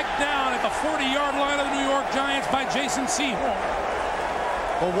 dragged down at the 40-yard line of the New York Giants by Jason Sehorn.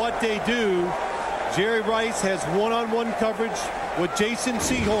 But what they do, Jerry Rice has one-on-one coverage with Jason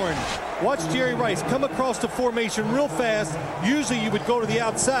Sehorn. Watch Jerry Rice come across the formation real fast. Usually you would go to the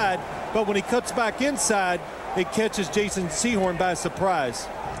outside, but when he cuts back inside, it catches Jason Sehorn by surprise.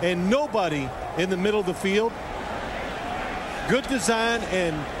 And nobody in the middle of the field. Good design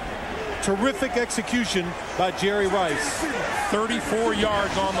and terrific execution by Jerry Rice. 34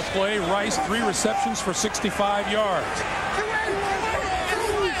 yards on the play. Rice, 3 receptions for 65 yards.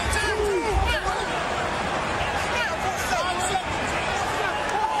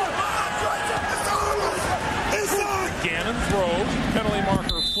 Gannon throws, penalty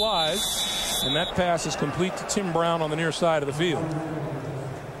marker flies, and that pass is complete to Tim Brown on the near side of the field.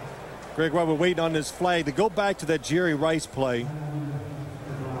 Greg, while we're waiting on this flag, to go back to that Jerry Rice play.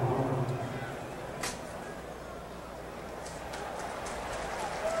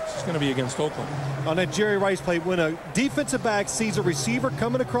 This is going to be against Oakland. On that Jerry Rice play, when a defensive back sees a receiver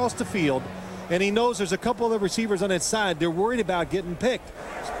coming across the field, and he knows there's a couple of the receivers on that side, they're worried about getting picked.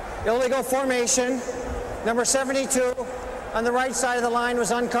 Illegal formation. Number 72 on the right side of the line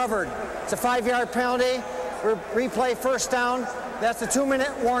was uncovered. It's a 5-yard penalty. Replay first down. That's a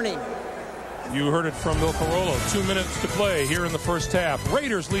 2-minute warning. You heard it from Bill Carollo. 2 minutes to play here in the first half.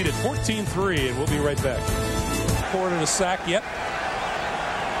 Raiders lead at 14-3, and we'll be right back. Recorded a sack yet.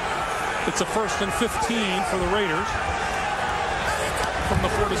 It's a 1st and 15 for the Raiders from the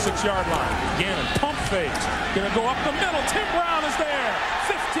 4 to 6 yard line. Gannon pump fakes. Going to go up the middle. Tim Brown is there.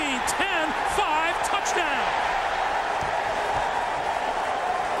 15, 10, 5, touchdown.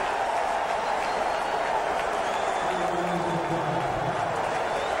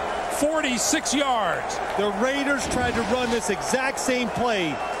 .46 yards. The Raiders tried to run this exact same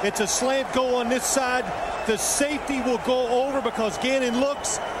play. It's a slant go on this side. The safety will go over because Gannon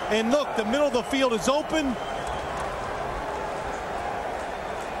looks, and look, the middle of the field is open.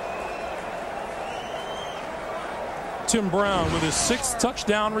 Tim Brown with his 6th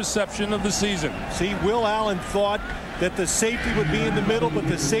touchdown reception of the season. See, Will Allen thought that the safety would be in the middle, but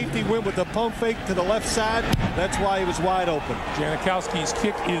the safety went with the pump fake to the left side. That's why he was wide open. Janikowski's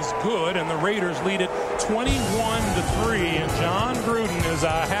kick is good, and the Raiders lead it 21-3. And John Gruden is a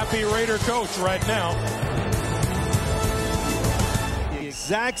happy Raider coach right now. The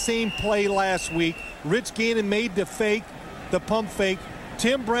exact same play last week. Rich Gannon made the fake, the pump fake.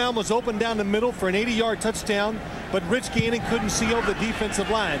 Tim Brown was open down the middle for an 80-yard touchdown, but Rich Gannon couldn't see over the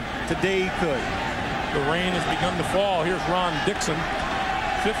defensive line. Today he could. The rain has begun to fall. Here's Ron Dixon,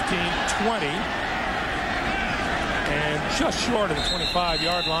 15-20. And just short of the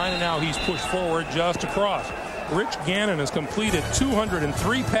 25-yard line, and now he's pushed forward just across. Rich Gannon has completed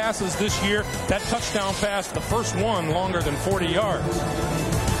 203 passes this year. That touchdown pass, the first one longer than 40 yards.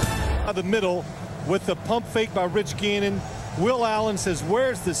 The middle with the pump fake by Rich Gannon. Will Allen says,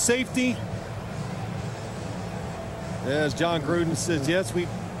 where's the safety? As John Gruden says, yes,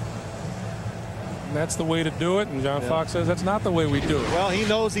 that's the way to do it, and John Fox says that's not the way we do it. Well, he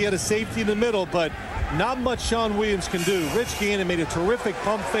knows he had a safety in the middle, but not much Sean Williams can do. Rich Gannon made a terrific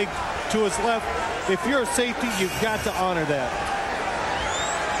pump fake to his left. If you're a safety, you've got to honor that.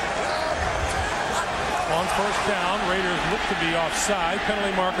 On first down, Raiders look to be offside.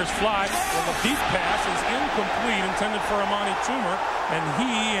 Penalty markers fly. Well, the deep pass is incomplete, intended for Amani Toomer, and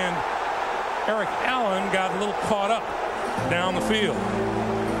he and Eric Allen got a little caught up down the field.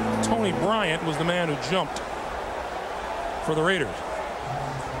 Tony Bryant was the man who jumped for the Raiders.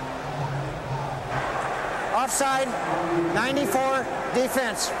 Offside, 94,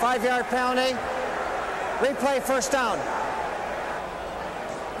 defense, 5-yard penalty. Replay, first down.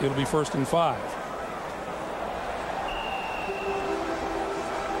 It'll be 1st and 5.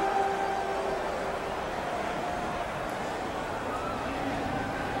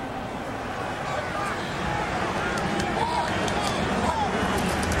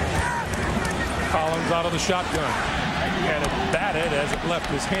 Collins out of the shotgun. Had it batted as it left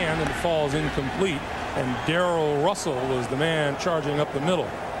his hand, and it falls incomplete. And Darrell Russell was the man charging up the middle.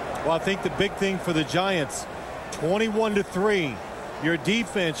 Well, I think the big thing for the Giants, 21-3. Your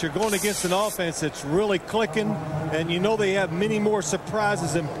defense, you're going against an offense that's really clicking, and you know they have many more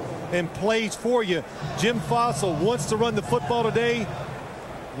surprises and plays for you. Jim Fossil wants to run the football today.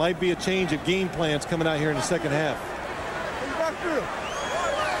 Might be a change of game plans coming out here in the second half.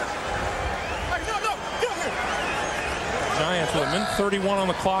 Giants with a minute 31 on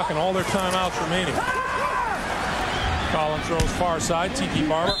the clock and all their timeouts remaining. Collins throws far side. Tiki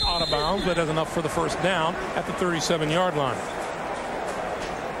Barber out of bounds, but has enough for the first down at the 37-yard line.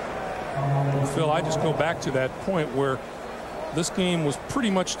 Phil, I just go back to that point where this game was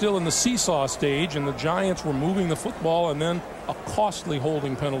pretty much still in the seesaw stage, and the Giants were moving the football, and then a costly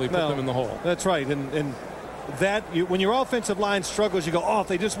holding penalty put them in the hole. That's right. And that when your offensive line struggles, you go, oh, if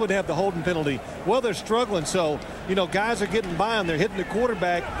they just wouldn't have the holding penalty. Well, they're struggling, so you know guys are getting by them. They're hitting the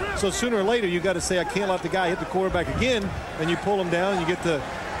quarterback, so sooner or later you got to say, I can't let the guy hit the quarterback again, and you pull him down and you get the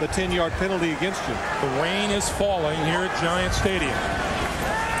 10-yard penalty against you. The rain is falling here at Giant Stadium.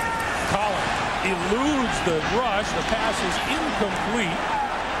 Collins eludes the rush. The pass is incomplete,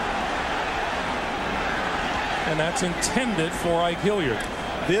 and that's intended for Ike Hilliard.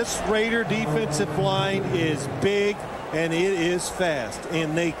 This Raider defensive line is big and it is fast,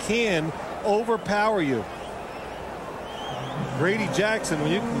 and they can overpower you. Grady Jackson,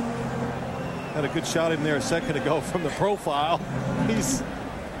 when you had a good shot in there a second ago from the profile, he's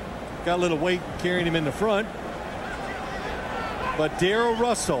got a little weight carrying him in the front. But Darrell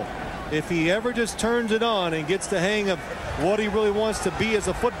Russell, if he ever just turns it on and gets the hang of what he really wants to be as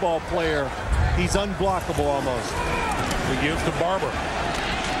a football player, he's unblockable almost. We give to Barber.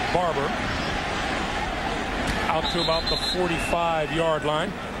 Barber out to about the 45-yard line.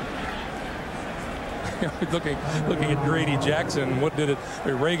 looking at Grady Jackson. What did it?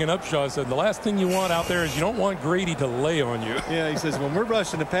 Reagan Upshaw said the last thing you want out there is you don't want Grady to lay on you. Yeah, he says when we're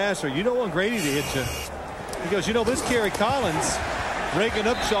rushing the passer, you don't want Grady to hit you. He goes, you know, this Kerry Collins, Reagan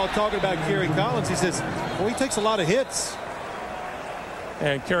Upshaw talking about Kerry Collins. He says, well, he takes a lot of hits.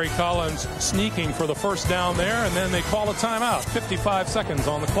 And Kerry Collins sneaking for the first down there, and then they call a timeout. 55 seconds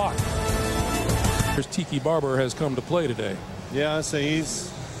on the clock. Here's Tiki Barber has come to play today. Yeah, so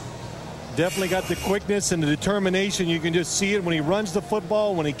he's definitely got the quickness and the determination. You can just see it when he runs the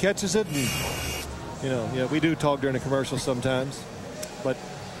football, when he catches it. And, you know, yeah, we do talk during the commercials sometimes. But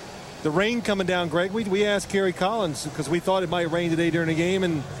the rain coming down, Greg, we asked Kerry Collins because we thought it might rain today during the game,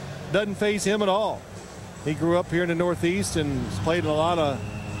 and doesn't faze him at all. He grew up here in the Northeast and has played in a lot of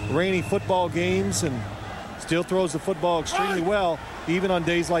rainy football games and still throws the football extremely well, even on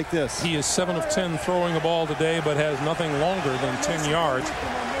days like this. He is 7 of 10 throwing the ball today, but has nothing longer than 10 yards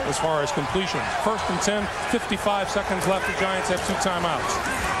as far as completions. 1st and 10, 55 seconds left. The Giants have 2 timeouts.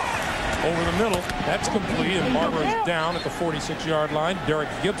 Over the middle, that's complete, and Barber is down at the 46-yard line. Derek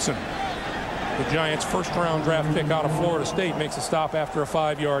Gibson, the Giants' first-round draft pick out of Florida State, makes a stop after a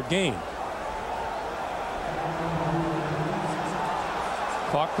 5-yard gain.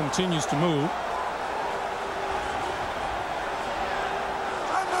 Clock continues to move.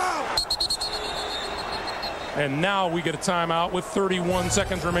 And now we get a timeout with 31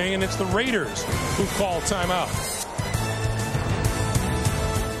 seconds remaining, and it's the Raiders who call timeout.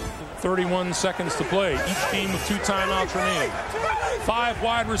 31 seconds to play. Each team with 2 timeouts remaining. 5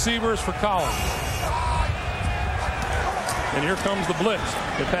 wide receivers for Collins. And here comes the blitz.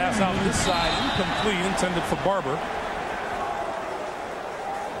 The pass out this side, incomplete, intended for Barber.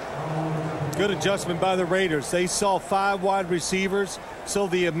 Good adjustment by the Raiders. They saw 5 wide receivers, so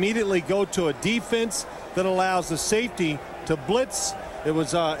they immediately go to a defense that allows the safety to blitz. It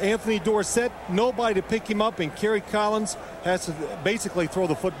was Anthony Dorsett, nobody to pick him up, and Kerry Collins has to basically throw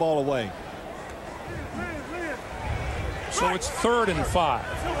the football away. So it's 3rd and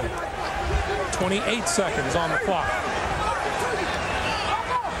 5. 28 seconds on the clock.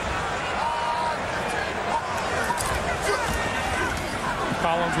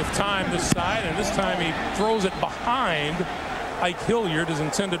 Collins with time this side, and this time he throws it behind Ike Hilliard, his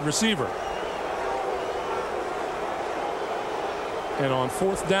intended receiver. And on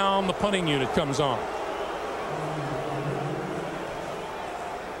 4th down, the punting unit comes on.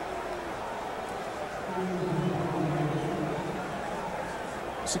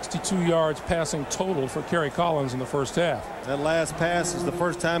 .62 yards passing total for Kerry Collins in the first half. That last pass is the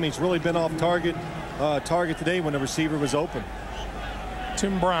first time he's really been off target today when the receiver was open.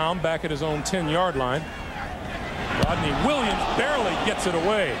 Tim Brown back at his own 10-yard line. Rodney Williams barely gets it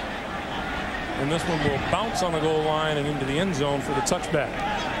away. And this one will bounce on the goal line and into the end zone for the touchback.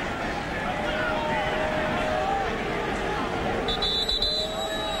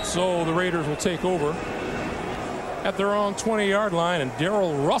 So the Raiders will take over at their own 20-yard line, and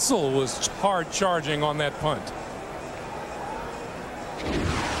Darrell Russell was hard charging on that punt.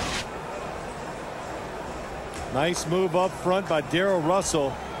 Nice move up front by Darrell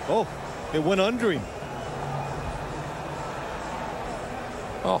Russell. Oh, it went under him.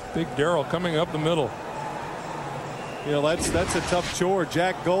 Oh, big Darrell coming up the middle. You know, that's a tough chore.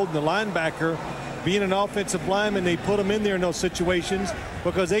 Jack Golden, the linebacker, being an offensive lineman, they put him in there in those situations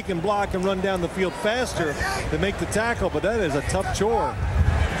because they can block and run down the field faster to make the tackle, but that is a tough chore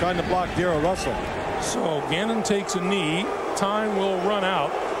trying to block Darrell Russell. So Gannon takes a knee. Time will run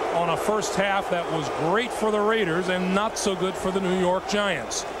out on a first half that was great for the Raiders and not so good for the New York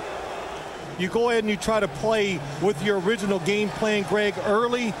Giants. You go ahead and you try to play with your original game plan, Greg,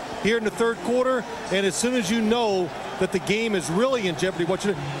 early here in the 3rd quarter, and as soon as you know that the game is really in jeopardy,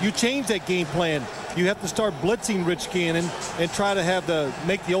 you change that game plan. You have to start blitzing Rich Gannon and try to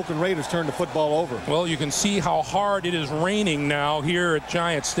make the Oakland Raiders turn the football over. Well, you can see how hard it is raining now here at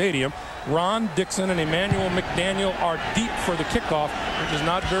Giant Stadium. Ron Dixon and Emmanuel McDaniel are deep for the kickoff, which is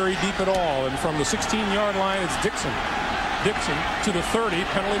not very deep at all. And from the 16-yard line, it's Dixon. Dixon to the 30.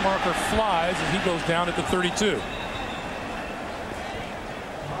 Penalty marker flies as he goes down at the 32.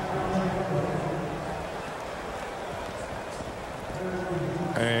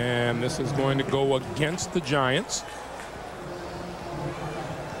 And this is going to go against the Giants.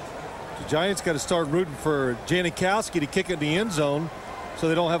 The Giants got to start rooting for Janikowski to kick it in the end zone so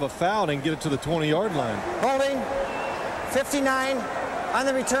they don't have a foul and get it to the 20-yard line. Holding 59 on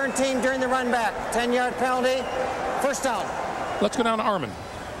the return team during the run back. 10-yard penalty. First down. Let's go down to Armin.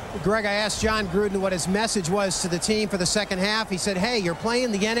 Greg, I asked John Gruden what his message was to the team for the second half. He said, hey, you're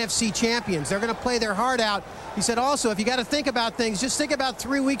playing the NFC champions. They're going to play their heart out. He said also, if you got to think about things, just think about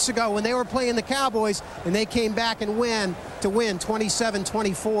 3 weeks ago when they were playing the Cowboys and they came back and win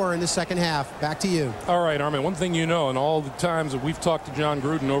 27-24 in the second half. Back to you. All right, Armin, one thing you know, and all the times that we've talked to John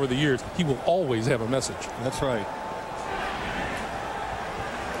Gruden over the years, he will always have a message. That's right.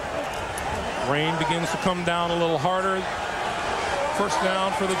 Rain begins to come down a little harder. First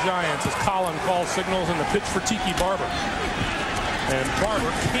down for the Giants as Colin calls signals and the pitch for Tiki Barber. And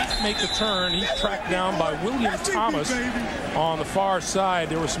Barber can't make the turn. He's tracked down by William Thomas on the far side.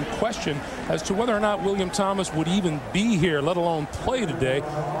 There was some question as to whether or not William Thomas would even be here, let alone play today.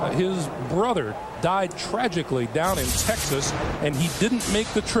 His brother died tragically down in Texas, and he didn't make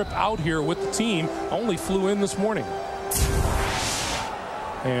the trip out here with the team, only flew in this morning.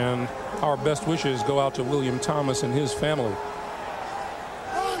 And our best wishes go out to William Thomas and his family.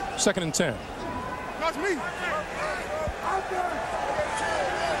 2nd and 10. That's me.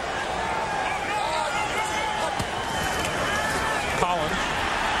 Collins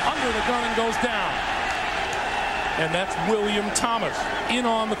under the gun and goes down. And that's William Thomas in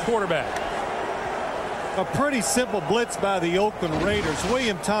on the quarterback. A pretty simple blitz by the Oakland Raiders.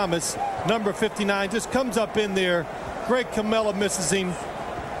 William Thomas, number 59, just comes up in there. Greg Camella misses him.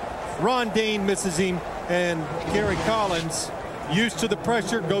 Ron Dane misses him. And Kerry Collins, used to the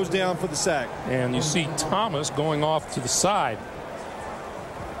pressure, goes down for the sack. And you see Thomas going off to the side.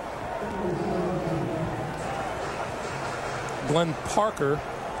 Glenn Parker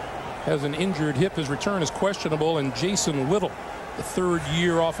has an injured hip. His return is questionable, and Jason Whittle The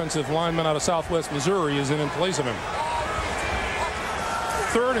third-year offensive lineman out of Southwest Missouri is in place of him.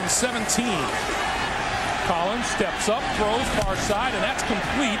 3rd and 17. Collins steps up, throws far side, and that's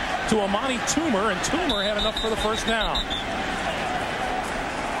complete to Amani Toomer, and Toomer had enough for the first down.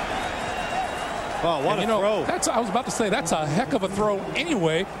 Oh, what a throw. I was about to say, that's a heck of a throw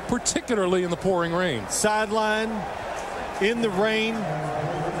anyway, particularly in the pouring rain. Sideline, in the rain,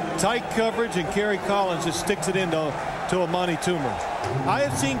 tight coverage, and Kerry Collins just sticks it into Amani Toomer. I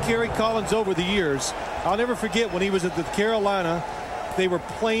have seen Kerry Collins over the years. I'll never forget when he was at the Carolina. They were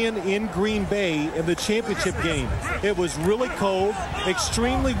playing in Green Bay in the championship game. It was really cold,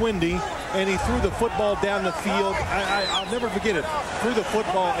 extremely windy, and he threw the football down the field. I'll never forget it. Threw the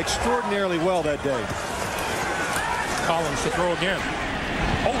football extraordinarily well that day. Collins to throw again.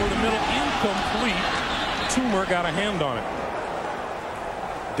 Over the middle, incomplete. Toomer got a hand on it.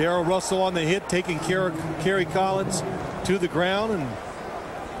 Darrell Russell on the hit, taking Kerry Collins to the ground.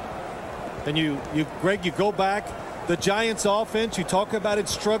 And Greg, you go back. The Giants offense, you talk about it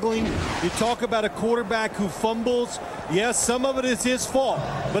struggling. You talk about a quarterback who fumbles. Yes, some of it is his fault.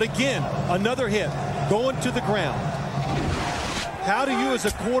 But again, another hit going to the ground. How do you as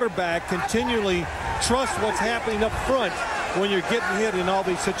a quarterback continually trust what's happening up front when you're getting hit in all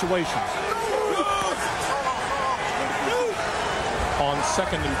these situations? On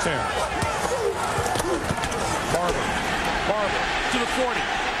 2nd and 10. Barber to the 40.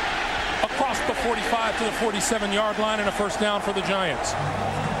 Across the 45 to the 47-yard line, and a first down for the Giants.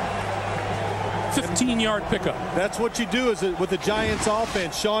 15-yard pickup. That's what you do with the Giants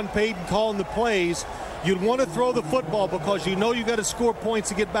offense. Sean Payton calling the plays. You'd want to throw the football because you know you got to score points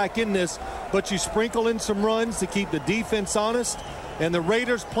to get back in this, but you sprinkle in some runs to keep the defense honest, and the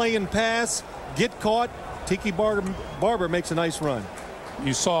Raiders playing pass, get caught. Tiki Barber makes a nice run.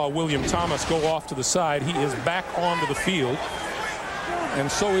 You saw William Thomas go off to the side. He is back onto the field. And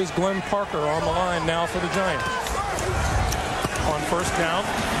so is Glenn Parker on the line now for the Giants. On first down,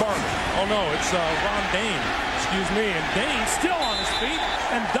 Barber. Oh, no, it's Ron Dane. Excuse me. And Dane still on his feet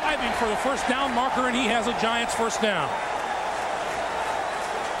and diving for the first down marker, and he has a Giants first down.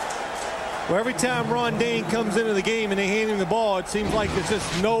 Well, every time Ron Dane comes into the game and they hand him the ball, it seems like there's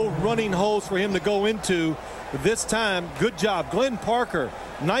just no running holes for him to go into. But this time, good job. Glenn Parker,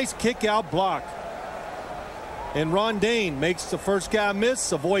 nice kick-out block. And Ron Dane makes the first guy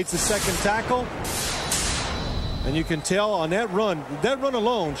miss, avoids the second tackle. And you can tell on that run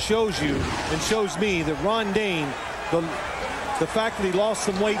alone shows you and shows me that Ron Dane, the fact that he lost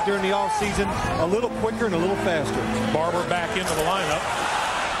some weight during the offseason, a little quicker and a little faster. Barber back into the lineup.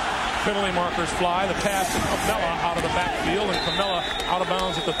 Penalty markers fly. The pass to Camella out of the backfield, and Camella out of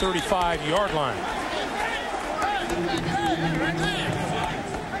bounds at the 35-yard line.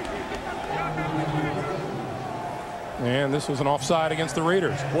 And this was an offside against the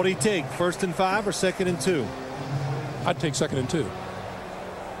Raiders. What do you take, 1st and 5 or 2nd and 2? I'd take 2nd and 2.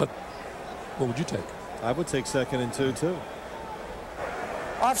 But what would you take? I would take 2nd and 2 too.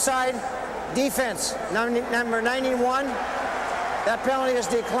 Offside, defense, number 91. That penalty is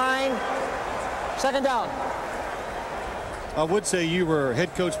declined. 2nd down. I would say you were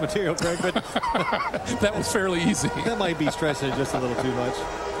head coach material, Greg, but that was fairly easy. That might be stretching it just a little too much.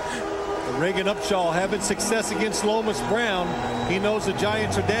 Reagan Upshaw having success against Lomas Brown. He knows the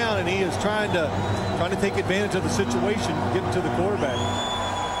Giants are down, and he is trying to take advantage of the situation, getting to the quarterback.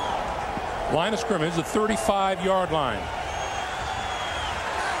 Line of scrimmage, the 35-yard line.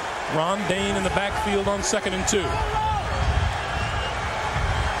 Ron Dane in the backfield on 2nd and 2.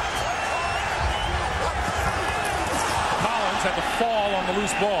 Collins had to fall on the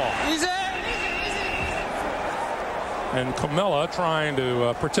loose ball. And Camella trying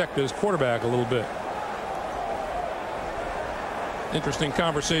to protect his quarterback a little bit. Interesting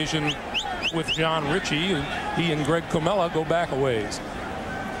conversation with John Ritchie. He and Greg Camella go back a ways.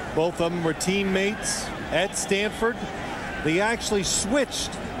 Both of them were teammates at Stanford. They actually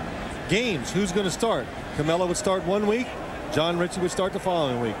switched games. Who's going to start? Camella would start one week. John Ritchie would start the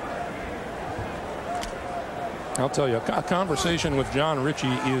following week. I'll tell you, a conversation with John Ritchie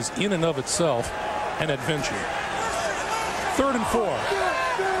is in and of itself an adventure. 3rd and 4.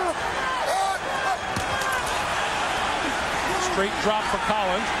 Straight drop for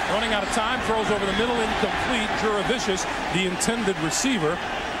Collins. Running out of time. Throws over the middle. Incomplete. Juravicius, the intended receiver.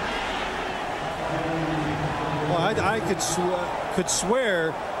 Well, I could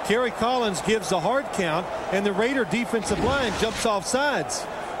swear Kerry Collins gives a hard count, and the Raider defensive line jumps off sides.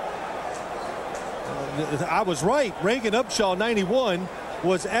 I was right. Reagan Upshaw, 91,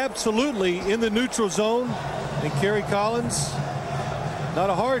 was absolutely in the neutral zone. And Kerry Collins Not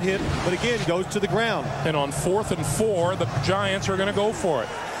a hard hit, but again, goes to the ground. And on 4th and 4, the Giants are going to go for it.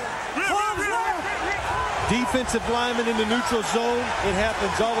 Defensive lineman in the neutral zone. It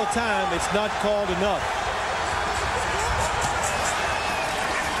happens all the time. It's not called enough.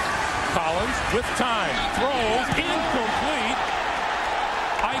 Collins with time. Throws. Incomplete.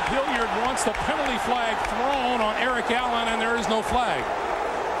 Ike Hilliard wants the penalty flag thrown on Eric Allen, and there is no flag.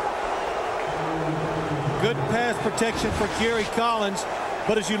 Good pass protection for Gary Collins.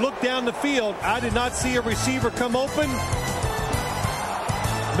 But as you look down the field, I did not see a receiver come open.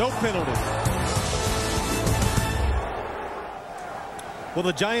 No penalty. Well,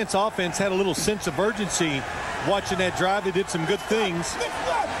 the Giants offense had a little sense of urgency watching that drive. They did some good things.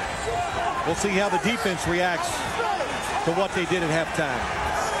 We'll see how the defense reacts to what they did at halftime.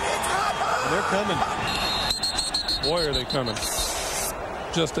 They're coming. Boy, are they coming.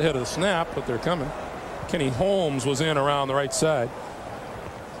 Just ahead of the snap, but they're coming. Kenny Holmes was in around the right side.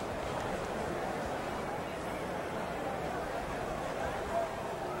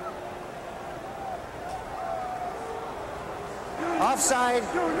 Offside,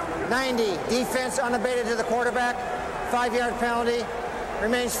 90. Defense unabated to the quarterback. 5-yard penalty.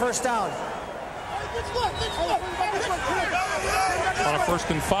 Remains first down. On a 1st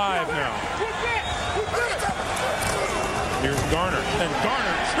and 5 now. Here's Garner. And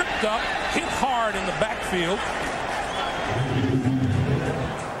Garner tripped up, hit hard in the backfield.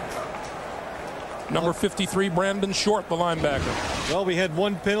 Number 53, Brandon Short, the linebacker. Well, we had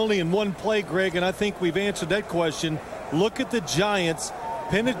one penalty and one play, Greg, and I think we've answered that question. Look at the Giants'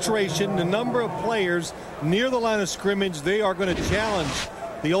 penetration, the number of players near the line of scrimmage. They are going to challenge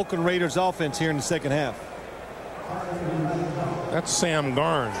the Oakland Raiders offense here in the second half. That's Sam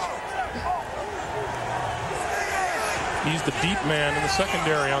Garnes. He's the deep man in the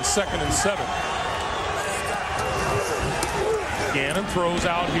secondary on 2nd and 7. Gannon throws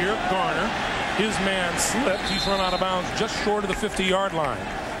out here. Garner. His man slipped. He's run out of bounds just short of the 50-yard line.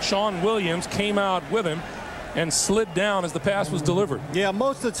 Sean Williams came out with him and slid down as the pass was delivered. Yeah,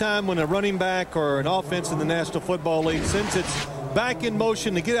 most of the time when a running back or an offense in the National Football League, since it's back in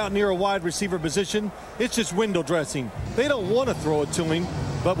motion to get out near a wide receiver position, it's just window dressing. They don't want to throw it to him,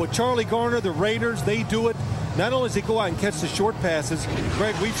 but with Charlie Garner, the Raiders, they do it. Not only does he go out and catch the short passes,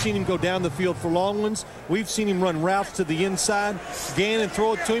 Greg, we've seen him go down the field for long ones. We've seen him run routes to the inside, Gannon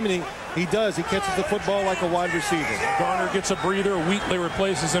throw it to him, and he does. He catches the football like a wide receiver. Garner gets a breather. Wheatley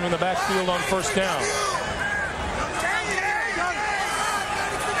replaces him in the backfield on 1st down.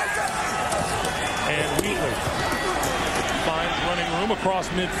 And Wheatley finds running room across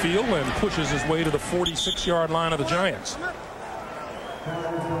midfield and pushes his way to the 46-yard line of the Giants.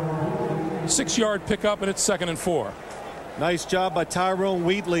 6-yard pickup, and it's 2nd and 4. Nice job by Tyrone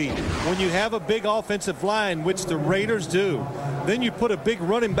Wheatley. When you have a big offensive line, which the Raiders do, then you put a big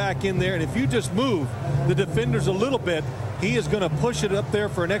running back in there, and if you just move the defenders a little bit, he is going to push it up there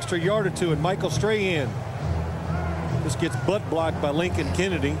for an extra yard or two. And Michael Strahan just gets butt blocked by Lincoln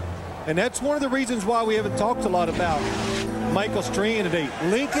Kennedy. And that's one of the reasons why we haven't talked a lot about Michael Strahan today.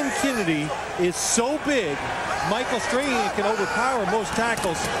 Lincoln Kennedy is so big, Michael Strahan can overpower most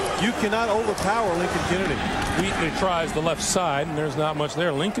tackles. You cannot overpower Lincoln Kennedy. Wheatley tries the left side, and there's not much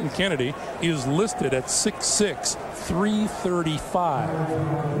there. Lincoln Kennedy is listed at 6'6",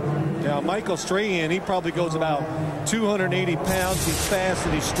 335. Now, Michael Strahan, he probably goes about 280 pounds. He's fast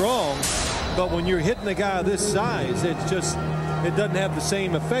and he's strong. But when you're hitting a guy this size, it doesn't have the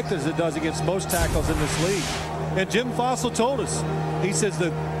same effect as it does against most tackles in this league. And Jim Fossil told us, he says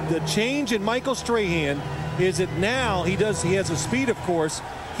the change in Michael Strahan is that now he has a speed, of course.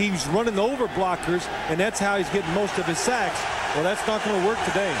 He's running over blockers, and that's how he's getting most of his sacks. Well, that's not going to work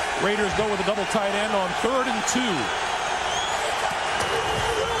today. Raiders go with a double tight end on 3rd and 2.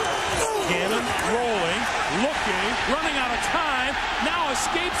 Gannon rolling, looking, running out of time. Now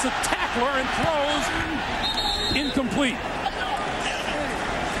escapes the tackler and throws incomplete.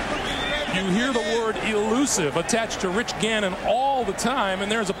 You hear the word elusive attached to Rich Gannon all the time,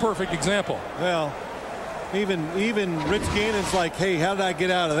 and there's a perfect example. Well, even Rich Gannon's like, hey, how did I get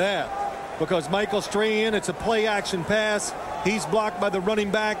out of that? Because Michael Strahan, it's a play action pass. He's blocked by the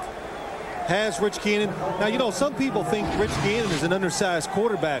running back. Has Rich Gannon. Now, you know, some people think Rich Gannon is an undersized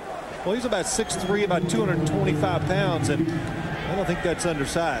quarterback. Well, he's about 6'3", about 225 pounds, and I don't think that's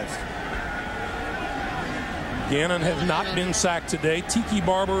undersized. Gannon has not been sacked today. Tiki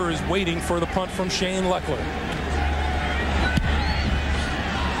Barber is waiting for the punt from Shane Leckler.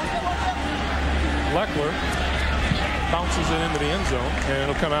 Leckler bounces it into the end zone, and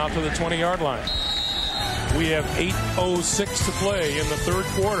it'll come out to the 20-yard line. We have 8:06 to play in the 3rd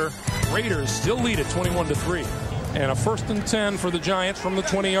quarter. Raiders still lead at 21-3. And a 1st and 10 for the Giants from the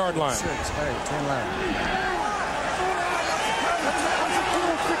 20-yard line. 6, 8, 10, 11.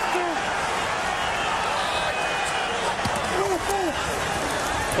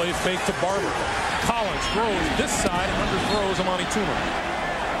 Play fake to Barber. Collins throws this side and underthrows Amani Toomer.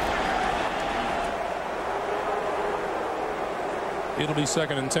 It'll be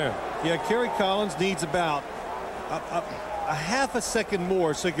 2nd and 10. Yeah, Kerry Collins needs about a half a second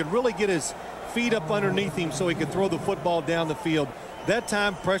more so he can really get his feet up underneath him so he can throw the football down the field. That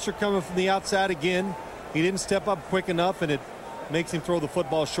time, pressure coming from the outside again. He didn't step up quick enough, and it makes him throw the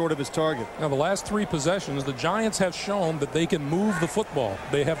football short of his target. Now, the last 3 possessions, the Giants have shown that they can move the football.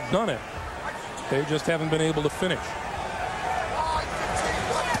 They have done it. They just haven't been able to finish.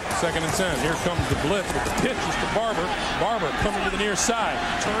 2nd and 10. Here comes the blitz. The pitch is to Barber. Barber coming to the near side.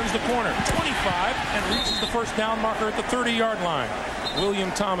 Turns the corner. 25 and reaches the 1st down marker at the 30-yard line.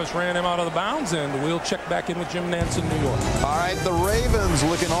 William Thomas ran him out of the bounds, and we'll check back in with Jim Nantz in New York. All right, the Ravens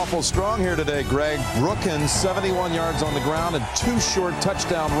looking awful strong here today, Greg. Brookins, 71 yards on the ground and 2 short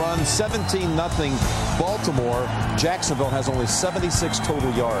touchdown runs, 17-0 Baltimore. Jacksonville has only 76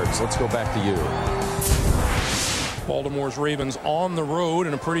 total yards. Let's go back to you. Baltimore's Ravens on the road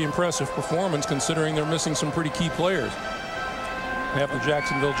in a pretty impressive performance considering they're missing some pretty key players. Have the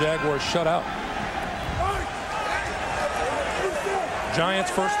Jacksonville Jaguars shut out.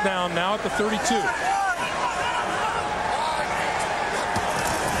 Giants 1st down now at the 32.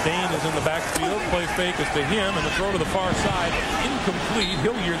 Dane is in the backfield. Play fake is to him, and the throw to the far side incomplete.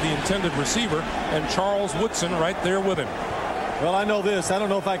 Hilliard, the intended receiver, and Charles Woodson right there with him. Well, I know this. I don't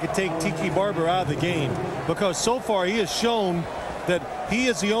know if I could take Tiki Barber out of the game because so far he has shown that he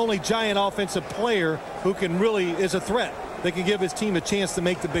is the only Giant offensive player who can really is a threat. They can give his team a chance to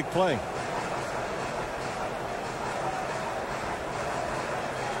make the big play.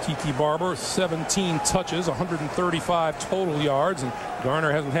 Tiki Barber, 17 touches, 135 total yards, and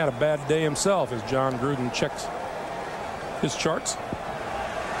Garner hasn't had a bad day himself as John Gruden checks his charts.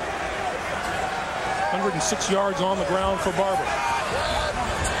 106 yards on the ground for Barber.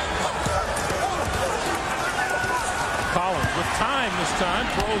 Collins with time this time,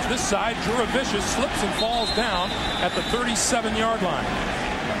 throws this side. Juravicius slips and falls down at the 37-yard line.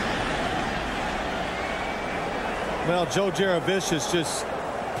 Well, Joe Juravicius just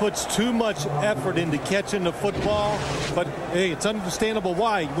puts too much effort into catching the football, but hey, it's understandable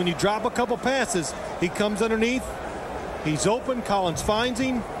why. When you drop a couple passes, he comes underneath, he's open, Collins finds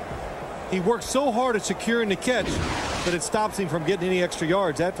him. He works so hard at securing the catch that it stops him from getting any extra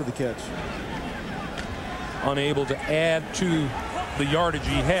yards after the catch. Unable to add to the yardage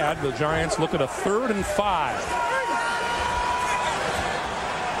he had, the Giants look at a 3rd and 5.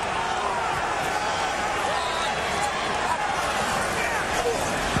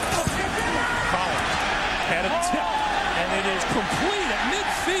 Collins had a tip, and it is complete at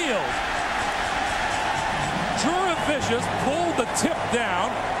midfield. Juravicius pulled the tip down,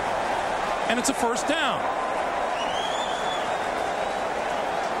 and it's a 1st down.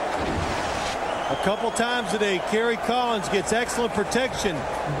 A couple times today, Kerry Collins gets excellent protection.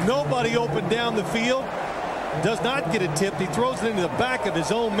 Nobody open down the field. Does not get it tipped. He throws it into the back of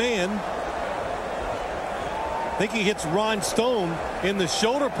his own man. I think he hits Ron Stone in the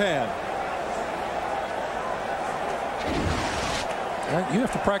shoulder pad. You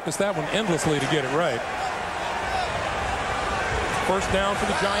have to practice that one endlessly to get it right. 1st down for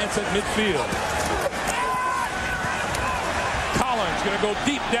the Giants at midfield. Collins going to go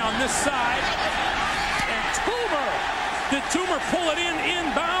deep down this side. And Toomer. Did Toomer pull it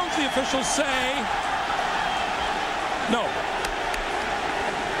inbounds? The officials say no.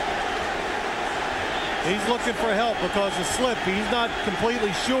 He's looking for help because of slip. He's not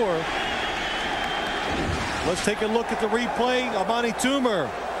completely sure. Let's take a look at the replay. Amani Toomer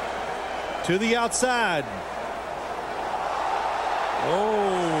to the outside.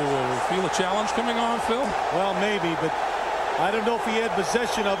 Oh, feel a challenge coming on, Phil? Well, maybe, but I don't know if he had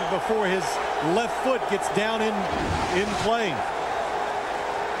possession of it before his left foot gets down in play.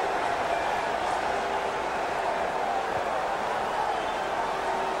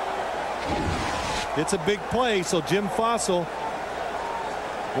 It's a big play, so Jim Fossil.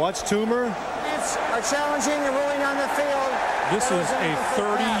 Watch Toomer. Are challenging the ruling on the field. This is a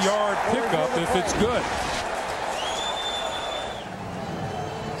 30-yard pickup if it's good.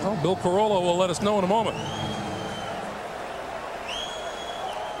 Well, Bill Carollo will let us know in a moment.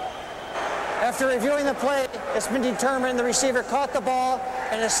 After reviewing the play, it's been determined the receiver caught the ball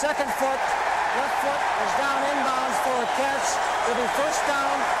and his left foot was down inbounds for a catch. It'll be 1st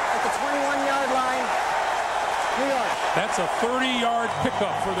down at the 21-yard line. New York. That's a 30-yard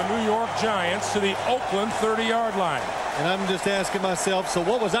pickup for the New York Giants to the Oakland 30-yard line. And I'm just asking myself, so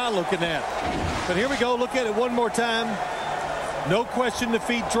what was I looking at? But here we go. Look at it one more time. No question the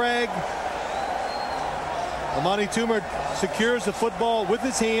feet drag. Amani Toomer secures the football with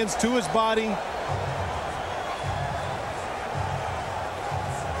his hands to his body.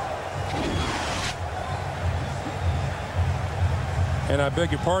 And I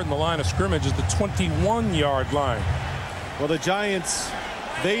beg your pardon, the line of scrimmage is the 21-yard line. Well, the Giants,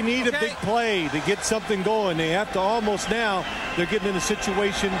 they need a big play to get something going. They have to almost now, they're getting in a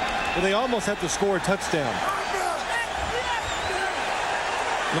situation where they almost have to score a touchdown.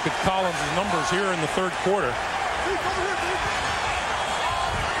 Look at Collins' numbers here in the third quarter.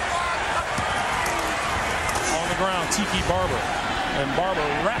 On the ground, Tiki Barber. And Barber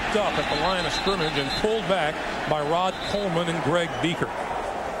wrapped up at the line of scrimmage and pulled back by Rod Coleman and Greg Beaker.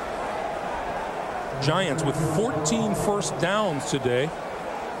 Giants with 14 first downs today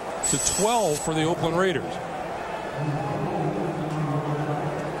to 12 for the Oakland Raiders.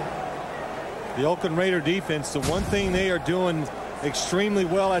 The Oakland Raider defense, the one thing they are doing extremely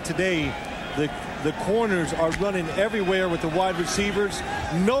well at today, the corners are running everywhere with the wide receivers.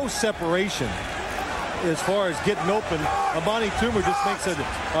 No separation as far as getting open. Amani Toomer just makes a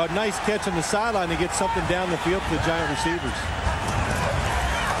nice catch on the sideline to get something down the field to the Giant receivers.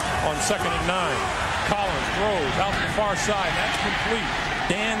 On 2nd and 9, Collins throws out the far side. That's complete.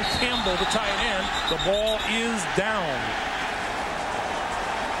 Dan Campbell, the tight end. The ball is down.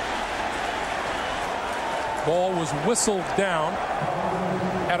 Ball was whistled down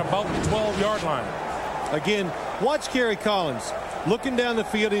at about the 12-yard line. Again, watch Kerry Collins looking down the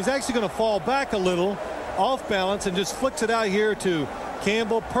field. He's actually going to fall back a little off balance and just flicks it out here to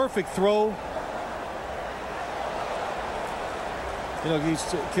Campbell. Perfect throw. You know,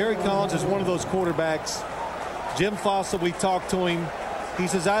 Kerry Collins is one of those quarterbacks. Jim Fossil, we talked to him. He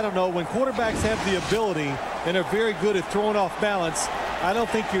says, I don't know, when quarterbacks have the ability and are very good at throwing off balance, I don't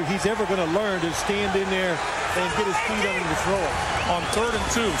think he's ever going to learn to stand in there and get his feet under the throw it. On 3rd and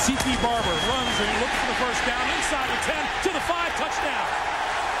 2, Tiki Barber runs and looks for the first down inside the 10 to the 5, touchdown.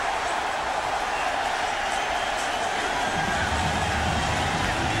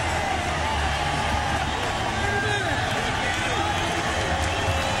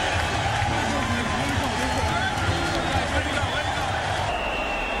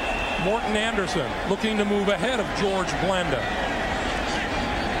 Morton Anderson looking to move ahead of George Blanda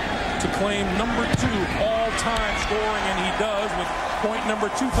to claim number 2 all-time scoring, and he does with point number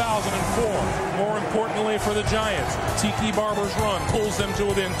 2004. More importantly for the Giants, Tiki Barber's run pulls them to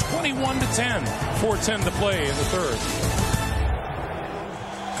within 21-10. 4:10 to play in the third.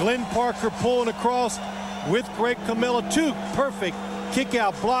 Glenn Parker pulling across with Greg Camilla. 2 perfect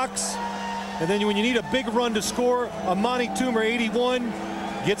kick-out blocks. And then when you need a big run to score, Amani Toomer, 81,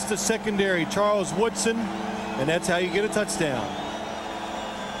 gets the secondary, Charles Woodson, and that's how you get a touchdown.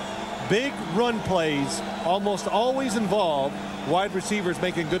 Big run plays almost always involve wide receivers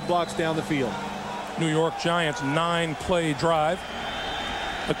making good blocks down the field. New York Giants 9-play drive.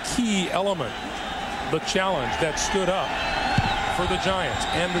 A key element, the challenge that stood up for the Giants.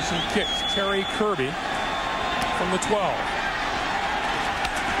 Anderson kicks. Terry Kirby from the 12.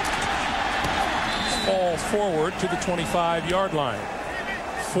 Falls forward to the 25-yard line.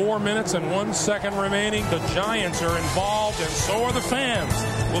 4 minutes and 1 second remaining. The Giants are involved, and so are the fans.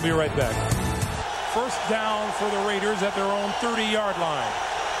 We'll be right back. First down for the Raiders at their own 30-yard line.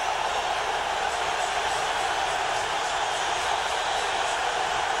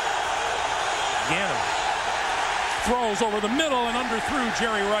 Gannon throws over the middle and underthrew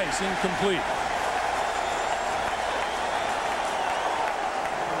Jerry Rice. Incomplete.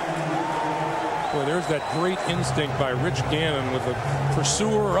 Boy, there's that great instinct by Rich Gannon with a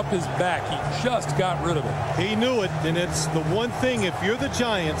pursuer up his back. He just got rid of it. He knew it, and it's the one thing, if you're the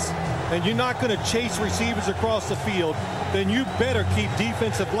Giants and you're not going to chase receivers across the field, then you better keep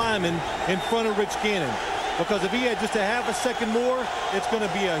defensive linemen in front of Rich Gannon. Because if he had just a half a second more, it's going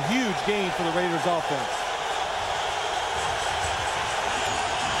to be a huge gain for the Raiders offense.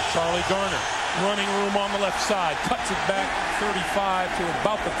 Charlie Garner, running room on the left side, cuts it back 35 to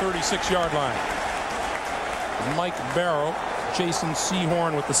about the 36-yard line. Mike Barrow, Jason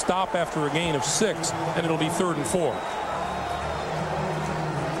Sehorn with the stop after a gain of 6, and it'll be 3rd and 4.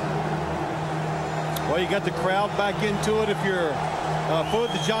 Well, you got the crowd back into it. If you're for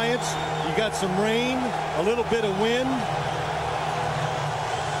the Giants, you got some rain, a little bit of wind.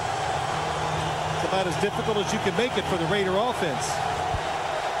 It's about as difficult as you can make it for the Raider offense.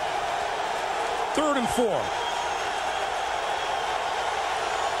 3rd and 4.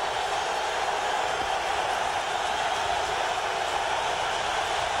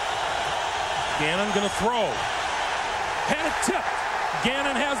 Gannon going to throw. Had it tipped.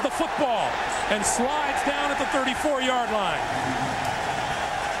 Gannon has the football and slides down at the 34-yard line.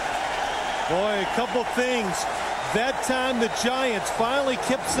 Boy, a couple things. That time the Giants finally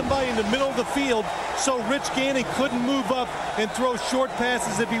kept somebody in the middle of the field so Rich Gannon couldn't move up and throw short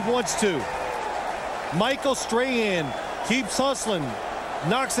passes if he wants to. Michael Strahan keeps hustling,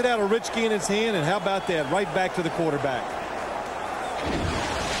 knocks it out of Rich Gannon's hand, and how about that? Right back to the quarterback.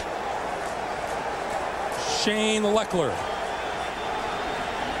 Shane Leckler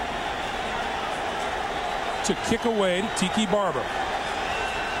to kick away to Tiki Barber.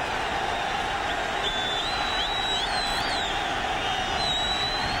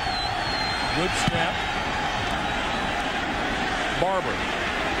 Good snap. Barber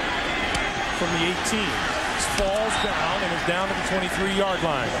from the 18. Falls down and is down to the 23-yard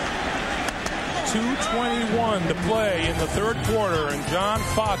line. 2:21 to play in the third quarter, and John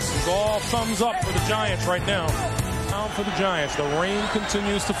Fox is all thumbs up for the Giants right now. Down for the Giants. The rain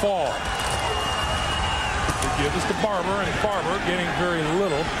continues to fall. They give this to Barber, and Barber getting very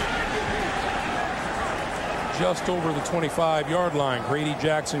little. Just over the 25-yard line. Grady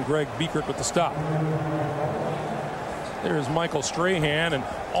Jackson, Greg Biekert with the stop. There's Michael Strahan, and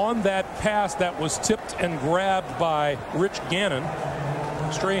on that pass that was tipped and grabbed by Rich Gannon,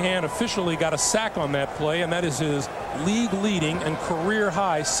 Strahan officially got a sack on that play, and that is his league-leading and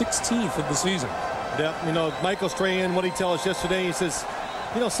career-high 16th of the season. Yeah, you know, Michael Strahan, what he told us yesterday, he says,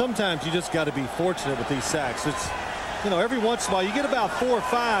 you know, sometimes you just got to be fortunate with these sacks. It's, you know, every once in a while you get about 4 or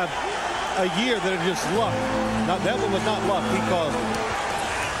 5 a year that are just luck. Now, that one was not luck. He caused it.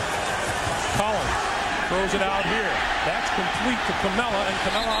 Collins throws it out here. That's complete to Camella, and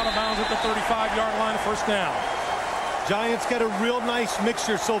Camella out of bounds at the 35-yard line, first down. Giants got a real nice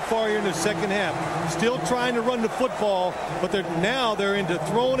mixture so far here in the second half. Still trying to run the football, but they're into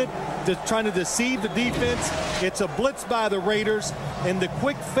throwing it, trying to deceive the defense. It's a blitz by the Raiders, and the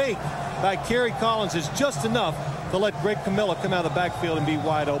quick fake by Kerry Collins is just enough to let Greg Camella come out of the backfield and be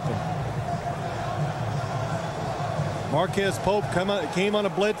wide open. Marquez Pope came on a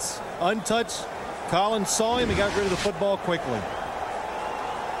blitz, untouched. Collins saw him. He got rid of the football quickly.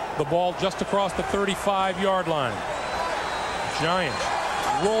 The ball just across the 35-yard line. Giants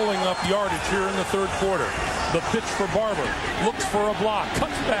rolling up yardage here in the third quarter. The pitch for Barber. Looks for a block.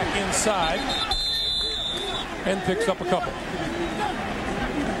 Cuts back inside. And picks up a couple.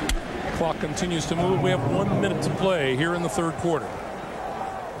 Clock continues to move. We have 1 minute to play here in the third quarter.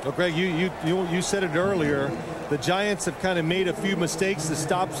 Well, Greg, you said it earlier. The Giants have kind of made a few mistakes to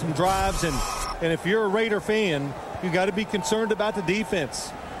stop some drives. And if you're a Raider fan, you got to be concerned about the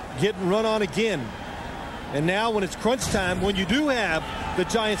defense getting run on again. And now when it's crunch time, when you do have the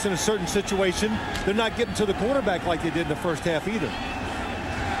Giants in a certain situation, they're not getting to the quarterback like they did in the first half either.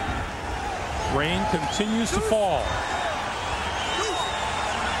 Rain continues to fall.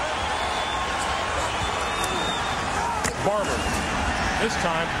 Barber. This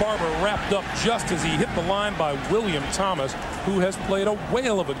time, Barber wrapped up just as he hit the line by William Thomas, who has played a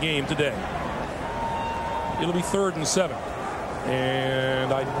whale of a game today. It'll be 3rd and 7.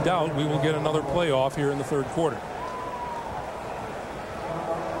 And I doubt we will get another playoff here in the third quarter.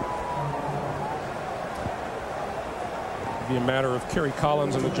 It'll be a matter of Kerry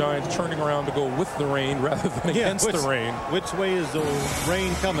Collins and the Giants turning around to go with the rain rather than against the rain. Which way is the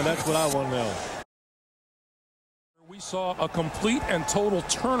rain coming? That's what I want to know. We saw a complete and total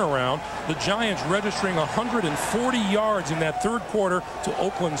turnaround. The Giants registering 140 yards in that third quarter to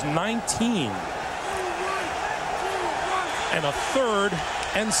Oakland's 19. And a 3rd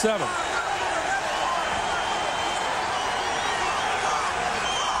and 7.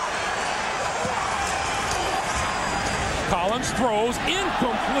 Collins throws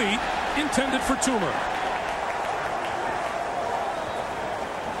incomplete, intended for Toomer.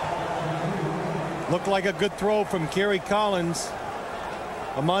 Looked like a good throw from Kerry Collins.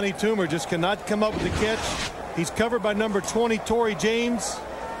 Amani Toomer just cannot come up with the catch. He's covered by number 20, Torrey James.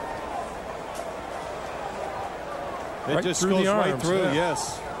 It just goes right through,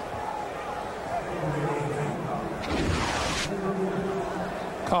 yes.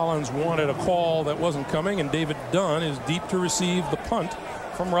 Collins wanted a call that wasn't coming, and David Dunn is deep to receive the punt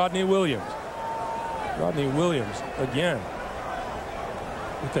from Rodney Williams. Rodney Williams, again,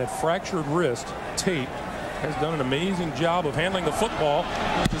 with that fractured wrist taped, has done an amazing job of handling the football.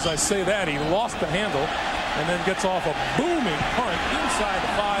 As I say that, he lost the handle and then gets off a booming punt inside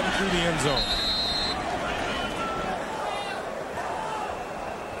the 5 and through the end zone.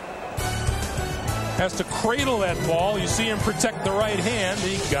 Has to cradle that ball. You see him protect the right hand.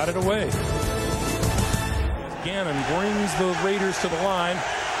 He got it away. Gannon brings the Raiders to the line.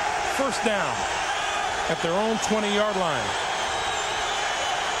 first down at their own 20-yard line.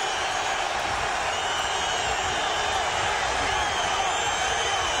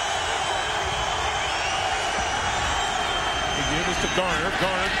 To Garner.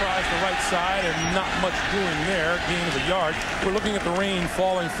 Garner tries the right side and not much doing there. Gain of a yard. We're looking at the rain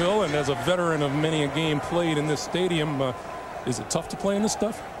falling, Phil, and as a veteran of many a game played in this stadium, is it tough to play in this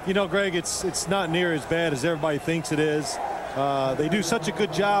stuff? You know, Greg, it's not near as bad as everybody thinks it is. They do such a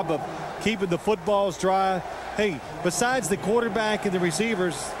good job of keeping the footballs dry. Hey, besides the quarterback and the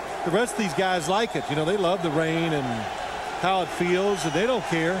receivers, the rest of these guys like it. You know, they love the rain and how it feels, and they don't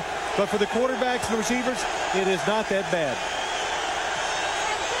care. But for the quarterbacks and the receivers, it is not that bad.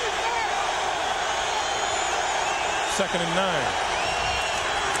 Second and 9.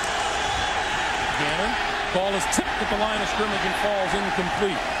 Gannon. Ball is tipped at the line of scrimmage and falls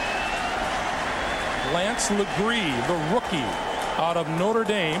incomplete. Lance Legree, the rookie out of Notre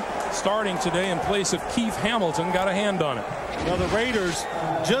Dame, starting today in place of Keith Hamilton, got a hand on it. Now the Raiders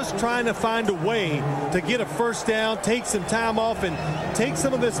just trying to find a way to get a first down, take some time off, and take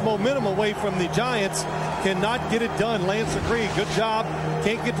some of this momentum away from the Giants. Cannot get it done. Lance Legree, good job.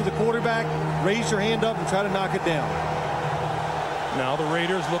 Can't get to the quarterback. Raise your hand up and try to knock it down. Now the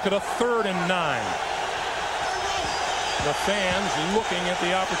Raiders look at a 3rd and 9. The fans looking at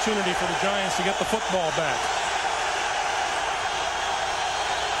the opportunity for the Giants to get the football back.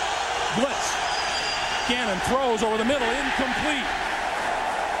 Blitz. Gannon throws over the middle, incomplete.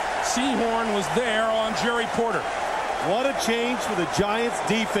 Sehorn was there on Jerry Porter. What a change for the Giants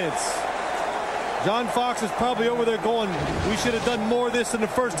defense. John Fox is probably over there going, we should have done more of this in the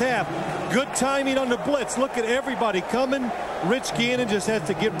first half. Good timing on the blitz. Look at everybody coming. Rich Gannon just has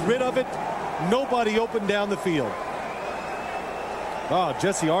to get rid of it. Nobody open down the field. Oh,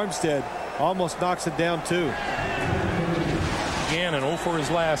 Jesse Armstead almost knocks it down too. Gannon 0 for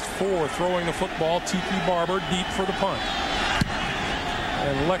his last 4, throwing the football. Tiki Barber deep for the punt.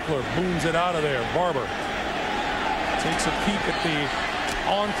 And Leckler booms it out of there. Barber takes a peek at the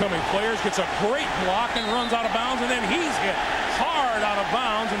oncoming players, gets a great block and runs out of bounds, and then he's hit hard out of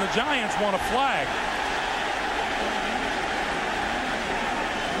bounds, and the Giants want a flag.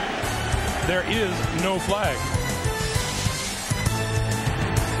 There is no flag.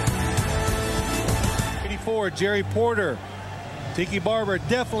 84, Jerry Porter. Tiki Barber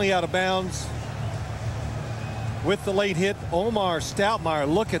definitely out of bounds with the late hit. Omar Stoutmire,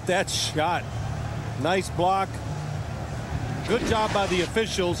 look at that shot. Nice block. Good job by the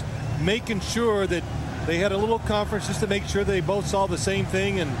officials making sure that they had a little conference just to make sure they both saw the same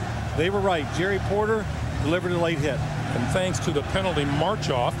thing, and they were right. Jerry Porter delivered a late hit. And thanks to the penalty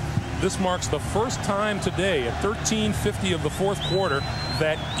march-off, this marks the first time today at 13:50 of the 4th quarter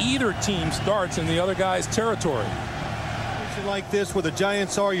that either team starts in the other guy's territory. Like this, where the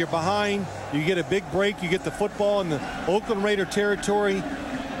Giants are, you're behind, you get a big break, you get the football in the Oakland Raider territory,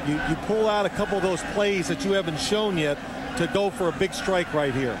 you pull out a couple of those plays that you haven't shown yet to go for a big strike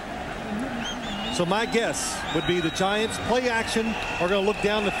right here. So my guess would be the Giants play action are going to look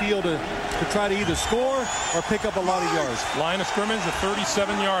down the field to try to either score or pick up a lot of yards. Line of scrimmage, the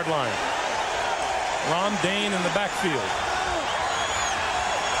 37-yard line. Ron Dane in the backfield.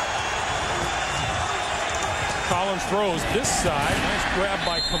 Collins throws this side. Nice grab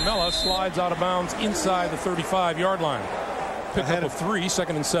by Camella. Slides out of bounds inside the 35-yard line. Pick up of 3,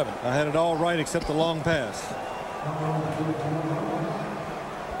 2nd and 7. I had it all right except the long pass.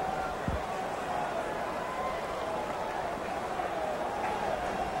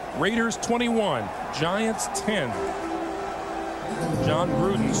 Raiders 21, Giants 10. John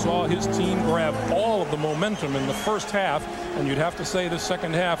Gruden saw his team grab all of the momentum in the first half, and you'd have to say the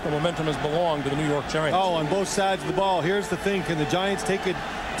second half the momentum has belonged to the New York Giants. Oh, on both sides of the ball. Here's the thing, can the Giants take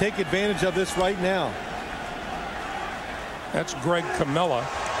advantage of this right now? That's Greg Camella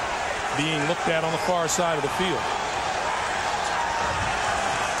being looked at on the far side of the field.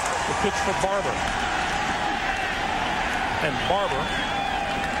 The pitch for Barber. And Barber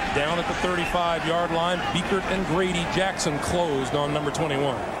down at the 35-yard line. Beekert and Grady Jackson closed on number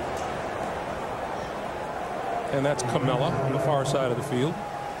 21. And that's Camella on the far side of the field.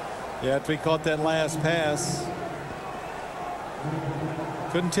 Yeah, after he caught that last pass.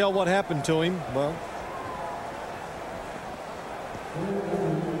 Couldn't tell what happened to him. Well,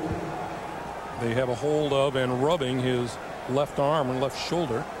 they have a hold of and rubbing his left arm and left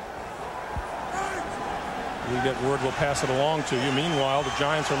shoulder. We get word we'll pass it along to you. Meanwhile, the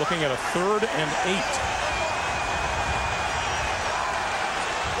Giants are looking at a 3rd and 8.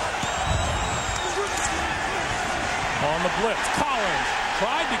 On the blitz, Collins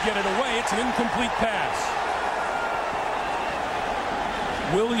tried to get it away. It's an incomplete pass.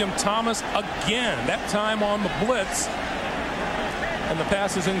 William Thomas again, that time on the blitz, and the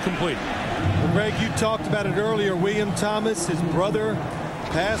pass is incomplete. Well, Greg, you talked about it earlier. William Thomas, his brother,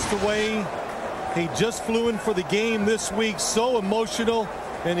 passed away. He just flew in for the game this week. So emotional,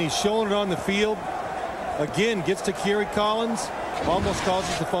 and he's showing it on the field. Again, gets to Kerry Collins, almost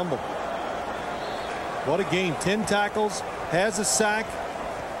causes the fumble. What a game. 10 tackles, has a sack.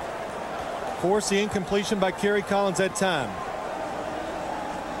 Forced the incompletion by Kerry Collins that time.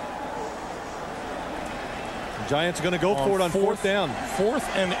 The Giants are going to go for it on fourth down. 4th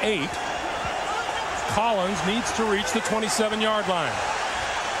and 8. Collins needs to reach the 27-yard line.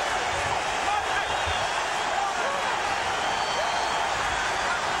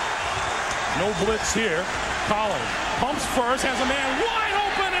 No blitz here. Collins pumps first, has a man wide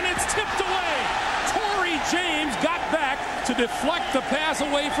open, and it's tipped away. Torrey James got back to deflect the pass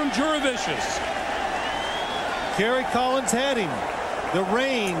away from Jurevicius. Kerry Collins had him. The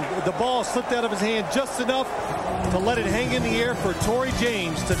rain, the ball slipped out of his hand just enough to let it hang in the air for Torrey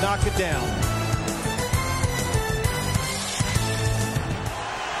James to knock it down.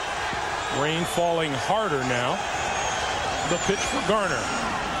 Rain falling harder now. The pitch for Garner.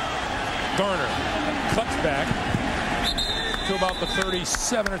 Garner cuts back to about the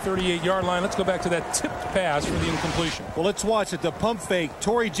 37 or 38-yard line. Let's go back to that tipped pass for the incompletion. Well, let's watch it. The pump fake.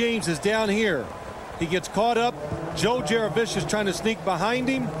 Torrey James is down here. He gets caught up. Joe Jurevicius trying to sneak behind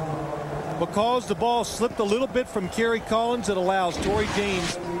him. Because the ball slipped a little bit from Kerry Collins, it allows Torrey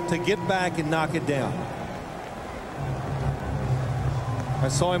James to get back and knock it down. I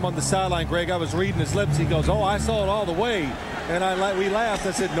saw him on the sideline, Greg. I was reading his lips. He goes, "Oh, I saw it all the way." And we laughed.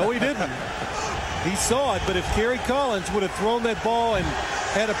 I said, "No, he didn't." He saw it, but if Kerry Collins would have thrown that ball and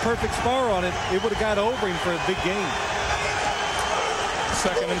had a perfect spar on it, it would have got over him for a big gain.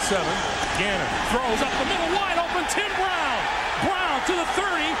 2nd and 7. Gannon throws up the middle, wide open. Tim Brown. Brown to the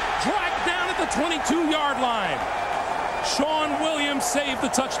 30, dragged down at the 22-yard line. Sean Williams saved the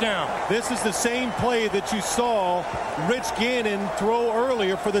touchdown. This is the same play that you saw Rich Gannon throw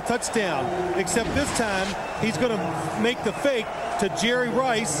earlier for the touchdown, except this time he's going to make the fake to Jerry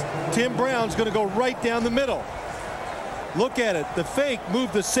Rice. Tim Brown's going to go right down the middle. Look at it. The fake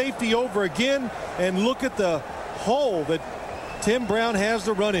moved the safety over again, and look at the hole that Tim Brown has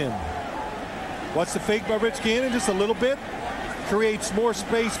to run in. What's the fake by Rich Gannon? Just a little bit. Creates more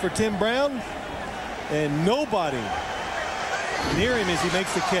space for Tim Brown, and nobody near him as he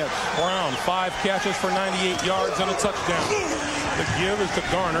makes the catch. Brown, 5 catches for 98 yards and a touchdown. The give is to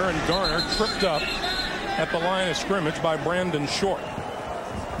Garner, and Garner tripped up at the line of scrimmage by Brandon Short.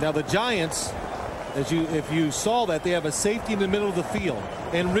 Now the Giants, if you saw that, they have a safety in the middle of the field,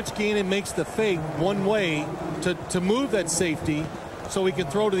 and Rich Gannon makes the fake one way to move that safety so he can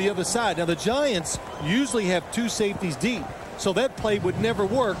throw to the other side. Now the Giants usually have 2 safeties deep, so that play would never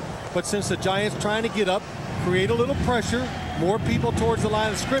work. But since the Giants trying to get up, create a little pressure, more people towards the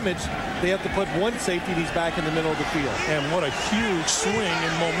line of scrimmage, they have to put 1 safety, and he's back in the middle of the field. And what a huge swing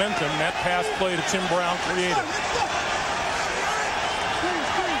in momentum that pass play to Tim Brown created.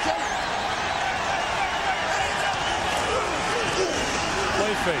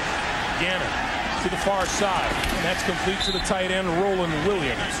 Play fake. Gannon to the far side, and that's complete to the tight end, Roland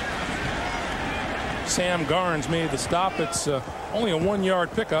Williams. Sam Garnes made the stop. It's only a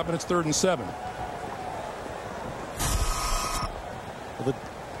 1-yard pickup, and it's 3rd and 7. Look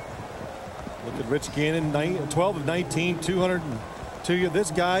at Rich Gannon, 12 of 19, 202.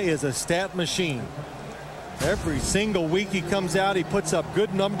 This guy is a stat machine. Every single week he comes out, he puts up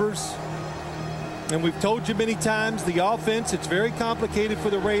good numbers. And we've told you many times, the offense, it's very complicated for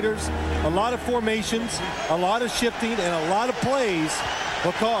the Raiders. A lot of formations, a lot of shifting, and a lot of plays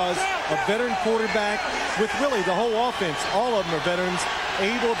because a veteran quarterback with really the whole offense, all of them are veterans,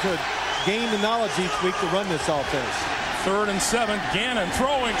 able to gain the knowledge each week to run this offense. 3rd and 7. Gannon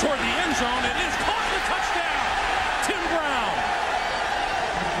throwing toward the end zone. It is caught for touchdown. Tim Brown.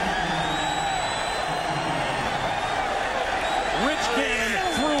 Rich Gannon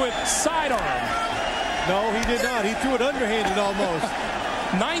threw it sidearm. No, he did not. He threw it underhanded almost.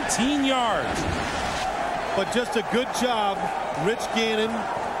 19 yards. But just a good job, Rich Gannon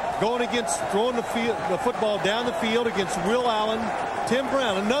going against throwing the football down the field against Will Allen. Tim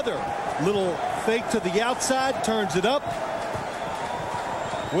Brown, another little fake to the outside, turns it up.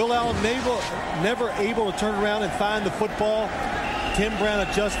 Will Allen never able to turn around and find the football. Tim Brown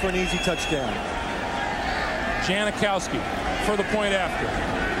adjusts for an easy touchdown. Janikowski for the point after.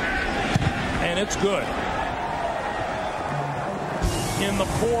 And it's good. In the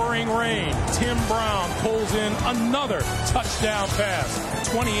pouring rain, Tim Brown pulls in another touchdown pass.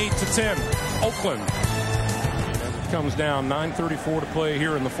 28-10, Oakland. comes down. 9:34 to play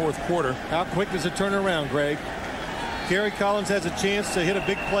here in the fourth quarter. How quick does it turn around, Greg? Gary Collins has a chance to hit a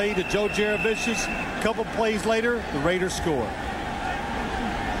big play to Joe Jaravicius. A couple plays later, the Raiders score.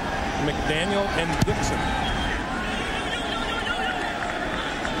 McDaniel and Dixon.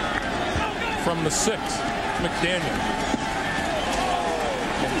 From the 6, McDaniel.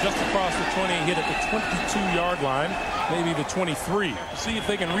 And just across the 20, hit at the 22-yard line, maybe the 23. See if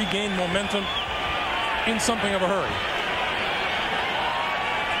they can regain momentum in something of a hurry.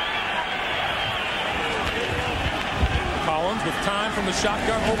 Collins with time from the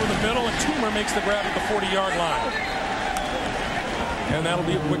shotgun over the middle, and Toomer makes the grab at the 40-yard line. And that'll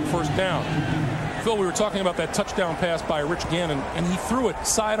be a quick first down. Phil, we were talking about that touchdown pass by Rich Gannon, and he threw it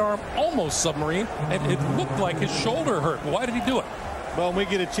sidearm, almost submarine, and it looked like his shoulder hurt. Why did he do it? Well, when we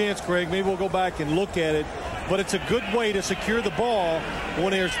get a chance, Greg, maybe we'll go back and look at it. But it's a good way to secure the ball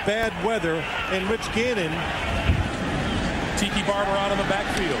when there's bad weather. And Rich Gannon. Tiki Barber out of the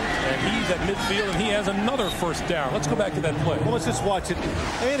backfield. And he's at midfield, and he has another first down. Let's go back to that play. Well, let's just watch it.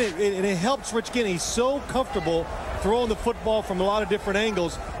 And it helps Rich Gannon. He's so comfortable throwing the football from a lot of different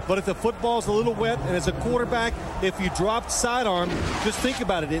angles. But if the football's a little wet, and as a quarterback, if you dropped sidearm, just think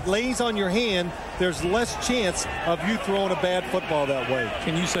about it. It lays on your hand. There's less chance of you throwing a bad football that way.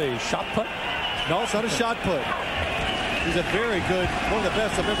 Can you say shot put? No, it's not a shot put. He's a very good, one of the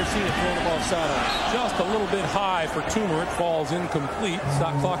best I've ever seen him throwing the ball sidearm. Just a little bit high for Toomer. It falls incomplete.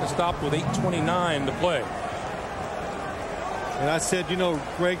 Stop clock is stopped with 8:29 to play. And I said, you know,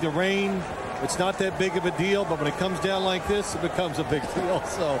 Greg, the rain, it's not that big of a deal, but when it comes down like this, it becomes a big deal.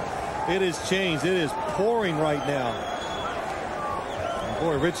 So it has changed. It is pouring right now. And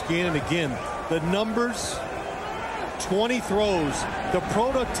boy, Rich Gannon again. The numbers, 20 throws, the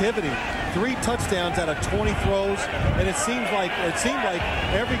productivity, 3 touchdowns out of 20 throws, and it seemed like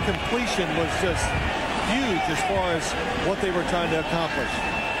every completion was just huge as far as what they were trying to accomplish.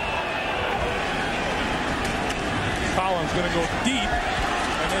 Collins going to go deep.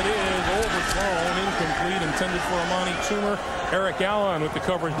 It is overthrown, incomplete, intended for Amani Toomer. Eric Allen with the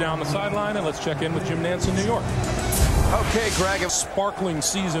coverage down the sideline, and let's check in with Jim Nantz in New York. Okay, Greg. A sparkling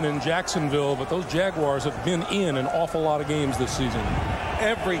season in Jacksonville, but those Jaguars have been in an awful lot of games this season.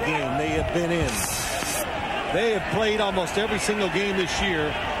 Every game they have been in. They have played almost every single game this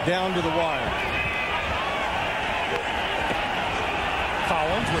year down to the wire.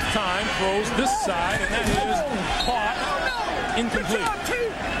 Collins with time throws this side, and that is caught. Incomplete.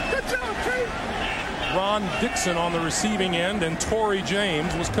 Good job, Pete. Ron Dixon on the receiving end, and Torrey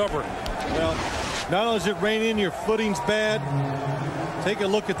James was covering. Well, not only is it raining, your footing's bad. Take a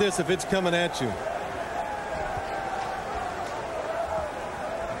look at this if it's coming at you.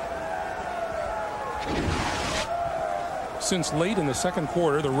 Since late in the second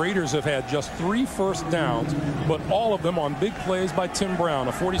quarter, the Raiders have had just 3 first downs, but all of them on big plays by Tim Brown.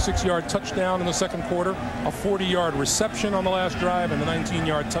 A 46-yard touchdown in the second quarter, a 40-yard reception on the last drive, and the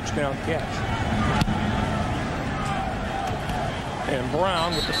 19-yard touchdown catch. And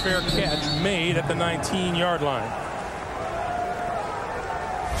Brown with the fair catch made at the 19-yard line.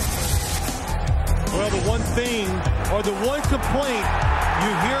 Well, the one thing, or the one complaint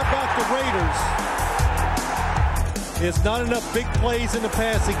you hear about the Raiders is not enough big plays in the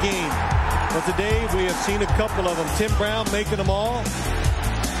passing game. But today we have seen a couple of them. Tim Brown making them all.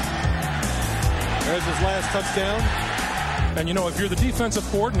 There's his last touchdown. And you know, if you're the defensive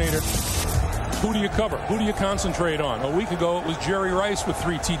coordinator, who do you cover? Who do you concentrate on? A week ago it was Jerry Rice with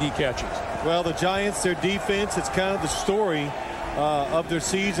 3 TD catches. Well, the Giants, their defense, it's kind of the story of their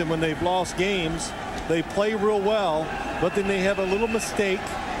season when they've lost games. They play real well, but then they have a little mistake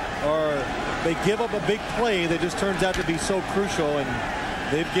or they give up a big play that just turns out to be so crucial, and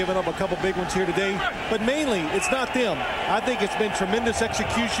they've given up a couple big ones here today. But mainly, it's not them. I think it's been tremendous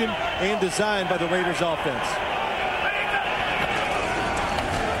execution and design by the Raiders offense.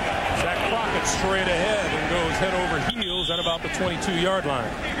 Zach Crockett straight ahead and goes head over heels at about the 22-yard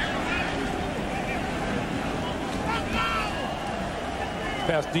line.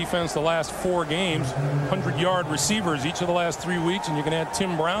 Past defense the last 4 games, 100-yard receivers each of the last 3 weeks, and you can add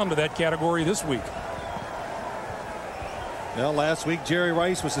Tim Brown to that category this week. Well, last week Jerry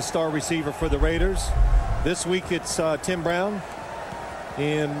Rice was the star receiver for the Raiders. This week it's Tim Brown,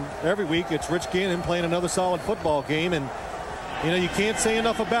 and every week it's Rich Gannon playing another solid football game. And you know, you can't say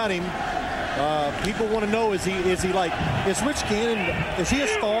enough about him. People want to know, is Rich Gannon, is he a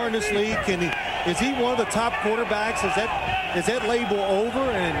star in this league? Is he one of the top quarterbacks? Is that label over?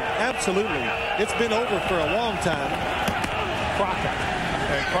 And absolutely, it's been over for a long time. Crockett.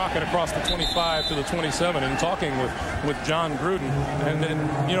 And Crockett across the 25 to the 27 and talking with John Gruden. And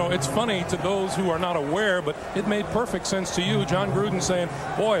then, you know, it's funny to those who are not aware, but it made perfect sense to you. John Gruden saying,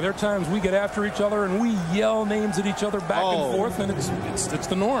 boy, there are times we get after each other and we yell names at each other back and forth, and it's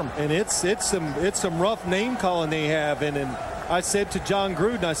the norm. And it's some rough name calling they have. And I said to John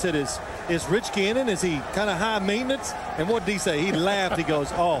Gruden, I said, is Rich Gannon, is he kind of high maintenance? And what did he say? He laughed. He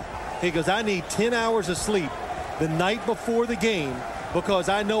goes, I need 10 hours of sleep the night before the game because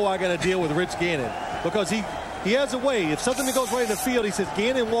I know I got to deal with Rich Gannon. Because he has a way. If something goes right in the field, he says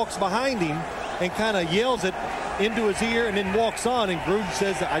Gannon walks behind him and kind of yells it into his ear and then walks on. And Gruden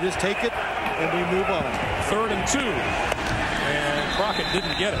says, I just take it and we move on. 3rd and 2. And Crockett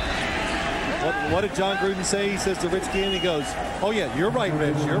didn't get it. What did John Gruden say? He says to Rich Gannon, he goes, oh, yeah, you're right,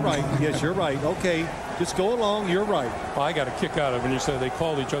 Rich. You're right. Yes, you're right. Okay, just go along. You're right. Well, I got a kick out of it when you said they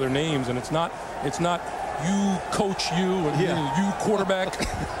called each other names, and it's not you coach you and you quarterback.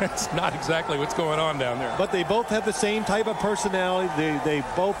 It's not exactly what's going on down there. But they both have the same type of personality. They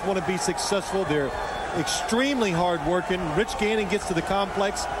both want to be successful. They're extremely hard-working. Rich Gannon gets to the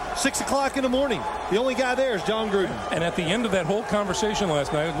complex 6 o'clock in the morning. The only guy there is John Gruden. And at the end of that whole conversation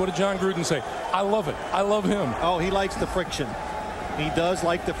last night, what did John Gruden say? I love it. I love him. Oh, he likes the friction. He does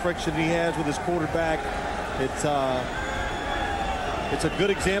like the friction he has with his quarterback. It's a good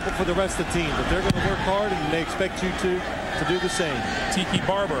example for the rest of the team. But they're going to work hard, and they expect you to do the same. Tiki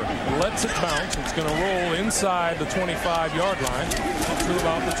Barber lets it bounce. It's going to roll inside the 25-yard line up to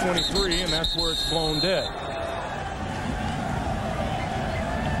about the 23, and that's where it's blown dead.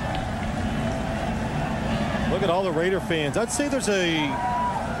 Look at all the Raider fans. I'd say there's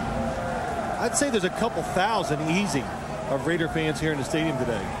a couple thousand easy of Raider fans here in the stadium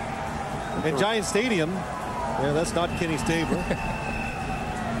today. And Giant Stadium, that's not Kenny Stabler.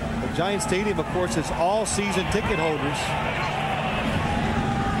 The Giant Stadium, of course, is all season ticket holders.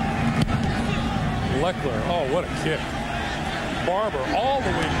 Leckler, oh, what a kick. Barber all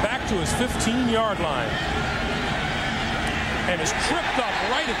the way back to his 15-yard line. And is tripped up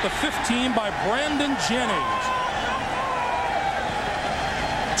right at the 15 by Brandon Jennings.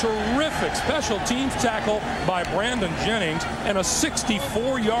 Terrific special teams tackle by Brandon Jennings and a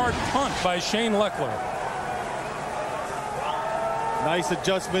 64-yard punt by Shane Leckler. Nice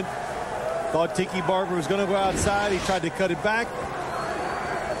adjustment. Thought Tiki Barber was going to go outside. He tried to cut it back.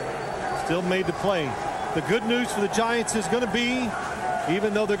 Still made the play. The good news for the Giants is going to be,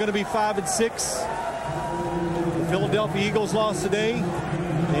 even though they're going to be 5-6, the Philadelphia Eagles lost today.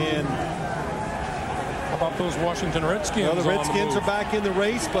 And how about those Washington Redskins? Well, the Redskins are back in the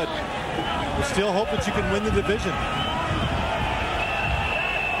race, but we still hope that you can win the division.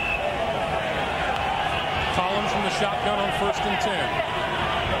 Collins from the shotgun on 1st and 10.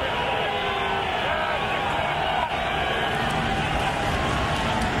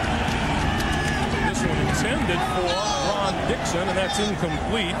 Intended for Ron Dixon, and that's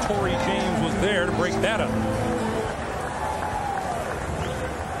incomplete. Torrey James was there to break that up.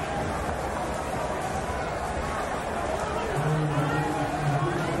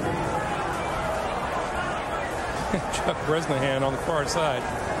 Chuck Bresnahan on the far side.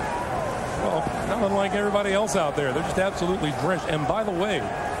 Well, not unlike everybody else out there. They're just absolutely drenched. And by the way,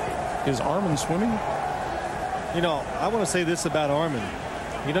 is Armin swimming? You know, I want to say this about Armin.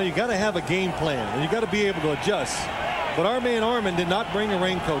 You know, you got to have a game plan, and you got to be able to adjust. But our man Armin did not bring a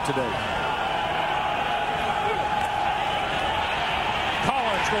raincoat today.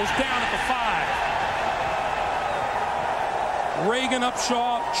 Collins goes down at the 5. Reagan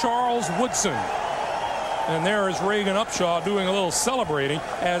Upshaw, Charles Woodson. And there is Reagan Upshaw doing a little celebrating,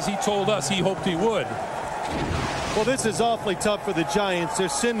 as he told us he hoped he would. Well, this is awfully tough for the Giants. They're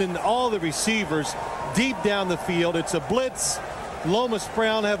sending all the receivers deep down the field. It's a blitz. Lomas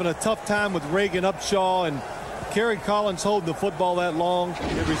Brown having a tough time with Reagan Upshaw, and Kerry Collins holding the football that long.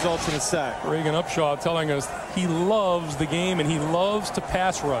 It results in a sack. Reagan Upshaw telling us he loves the game and he loves to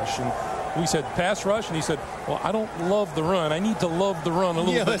pass rush. And we said pass rush, and he said, well, I don't love the run. I need to love the run a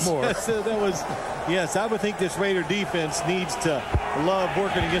little bit more. Yes, I would think this Raider defense needs to love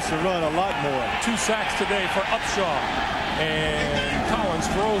working against the run a lot more. 2 sacks today for Upshaw. And Collins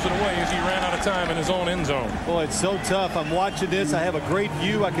throws it away as he ran out of time in his own end zone. Boy, it's so tough. I'm watching this. I have a great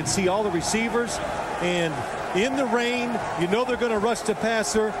view. I can see all the receivers. And in the rain, you know they're going to rush the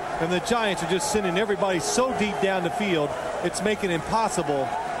passer. And the Giants are just sending everybody so deep down the field, it's making it impossible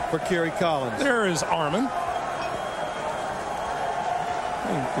for Kerry Collins. There is Armin.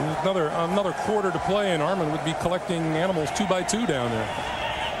 Another quarter to play, and Armin would be collecting animals 2 by 2 down there.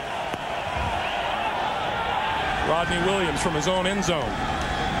 Rodney Williams from his own end zone.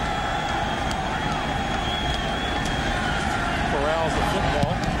 Corrals the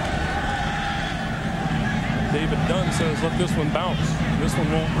football. David Dunn says, let this one bounce. This one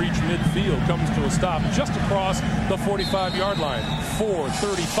won't reach midfield. Comes to a stop just across the 45-yard line.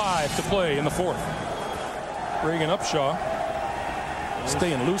 4:35 to play in the fourth. Reagan Upshaw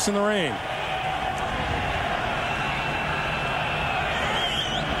staying loose in the rain.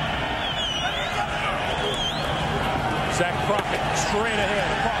 Zach Crockett straight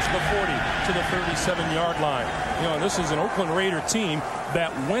ahead across the 40 to the 37-yard line. You know, this is an Oakland Raider team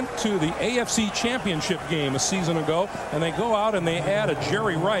that went to the AFC Championship game a season ago, and they go out and they add a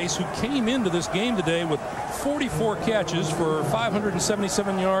Jerry Rice, who came into this game today with 44 catches for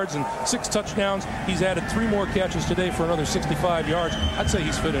 577 yards and 6 touchdowns. He's added 3 more catches today for another 65 yards. I'd say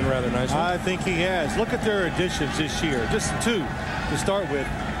he's fit in rather nicely. I think he has. Look at their additions this year. Just 2 to start with.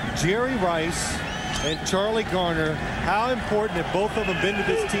 Jerry Rice and Charlie Garner. How important have both of them been to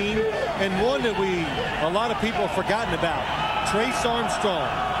this team? And one that a lot of people have forgotten about. Trace Armstrong,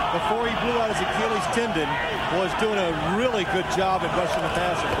 before he blew out his Achilles tendon, was doing a really good job at rushing the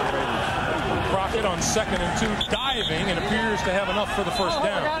passer for the Raiders. Crockett on 2nd and 2, diving, and appears to have enough for the first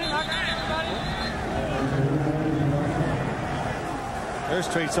down. There's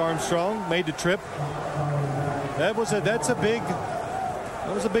Trace Armstrong, made the trip. That was a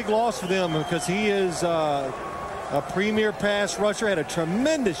big loss for them, because he is a premier pass rusher. Had a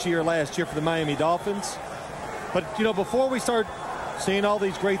tremendous year last year for the Miami Dolphins. But, you know, before we start seeing all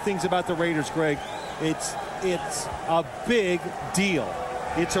these great things about the Raiders, Greg, it's a big deal.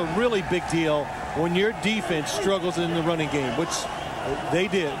 It's a really big deal when your defense struggles in the running game, which they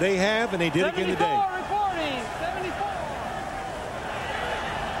did. They have, and they did again today.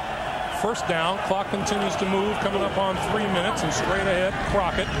 First down, clock continues to move, coming up on 3 minutes, and straight ahead,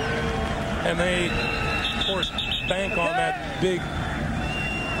 Crockett. And they, of course, bank on that big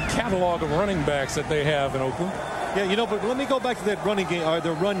catalog of running backs that they have in Oakland. Yeah, you know, but let me go back to that running game, or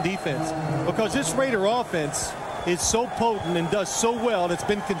the run defense, because this Raider offense is so potent and does so well, and it's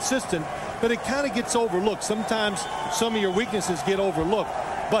been consistent, but it kind of gets overlooked. Sometimes some of your weaknesses get overlooked.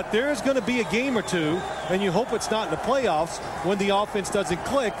 But there is going to be a game or two, and you hope it's not in the playoffs, when the offense doesn't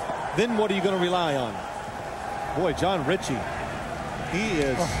click. Then what are you going to rely on? Boy, John Ritchie, he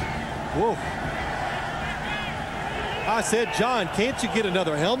is, whoa. I said, John, can't you get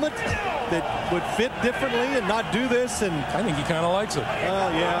another helmet that would fit differently and not do this? And I think he kind of likes it.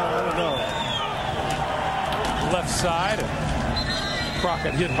 Yeah, I don't know. Left side, and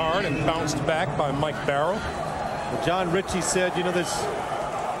Crockett hit hard and bounced back by Mike Barrow. Well, John Ritchie said, you know, he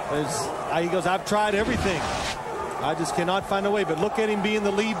goes, I've tried everything. I just cannot find a way. But look at him being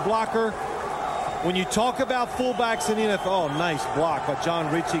the lead blocker. When you talk about fullbacks in the NFL, nice block by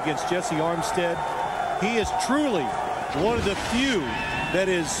John Ritchie against Jesse Armstead. He is truly one of the few that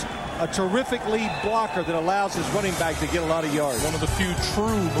is a terrific lead blocker that allows his running back to get a lot of yards. One of the few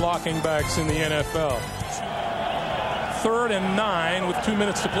true blocking backs in the NFL. 3rd and 9 with 2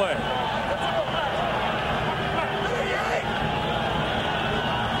 minutes to play.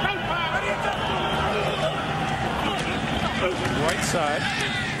 Right side,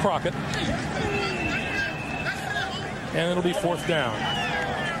 Crockett. And it'll be 4th down.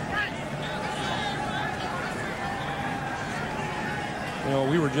 You know,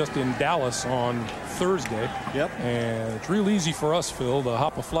 we were just in Dallas on Thursday. Yep. And it's real easy for us, Phil, to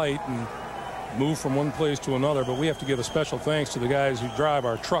hop a flight and move from one place to another. But we have to give a special thanks to the guys who drive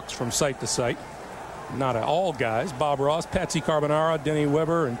our trucks from site to site. Not all guys. Bob Ross, Patsy Carbonara, Denny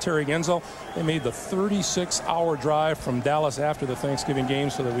Weber, and Terry Genzel. They made the 36-hour drive from Dallas after the Thanksgiving game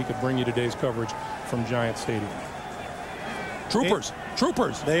so that we could bring you today's coverage from Giant Stadium. Troopers.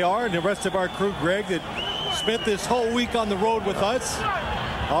 Troopers. They are, and the rest of our crew, Greg, that spent this whole week on the road with us.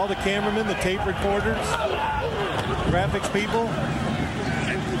 All the cameramen, the tape recorders, graphics people.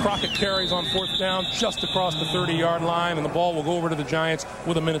 Crockett carries on 4th down just across the 30-yard line, and the ball will go over to the Giants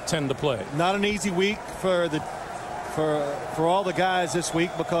with 1:10 to play. Not an easy week for all the guys this week,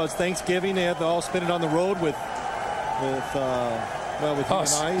 because Thanksgiving they had to all spend it on the road with us. You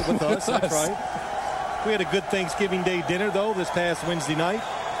and I, with us. That's right. We had a good Thanksgiving Day dinner though this past Wednesday night.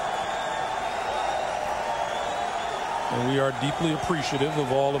 And we are deeply appreciative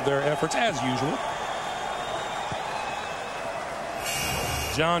of all of their efforts, as usual.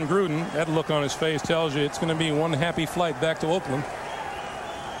 John Gruden, that look on his face tells you it's going to be one happy flight back to Oakland.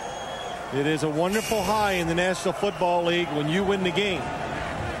 It is a wonderful high in the National Football League when you win the game.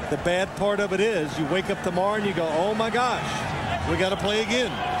 The bad part of it is you wake up tomorrow and you go, oh my gosh, we got to play again.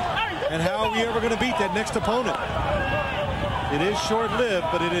 And how are we ever going to beat that next opponent? It is short-lived,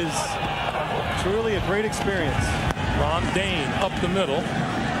 but it is truly a great experience. Ron Dane up the middle.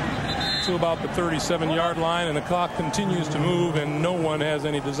 to about the 37-yard line, and the clock continues to move, and no one has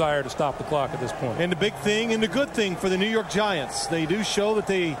any desire to stop the clock at this point. And the big thing and the good thing for the New York Giants, they do show that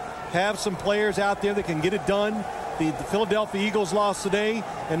they have some players out there that can get it done. The Philadelphia Eagles lost today,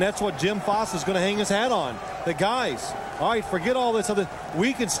 and that's what Jim Foss is going to hang his hat on. The guys, all right, forget all this other.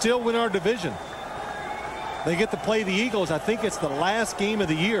 We can still win our division. They get to play the Eagles. I think it's the last game of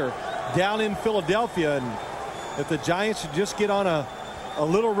the year down in Philadelphia, and if the Giants should just get on a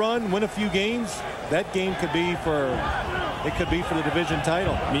little run, win a few games, that game could be for the division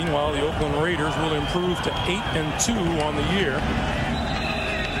title. Meanwhile, the Oakland Raiders will improve to 8-2 on the year,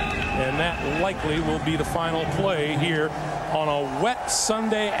 and that likely will be the final play here on a wet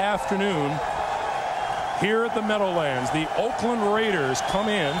Sunday afternoon here at the Meadowlands. The Oakland Raiders come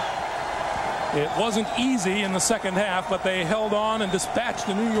in. It wasn't easy in the second half, but they held on and dispatched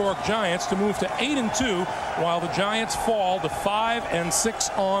the New York Giants to move to 8-2, while the Giants fall to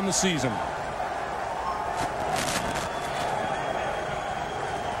 5-6 on the season.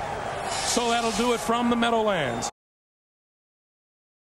 So that'll do it from the Meadowlands.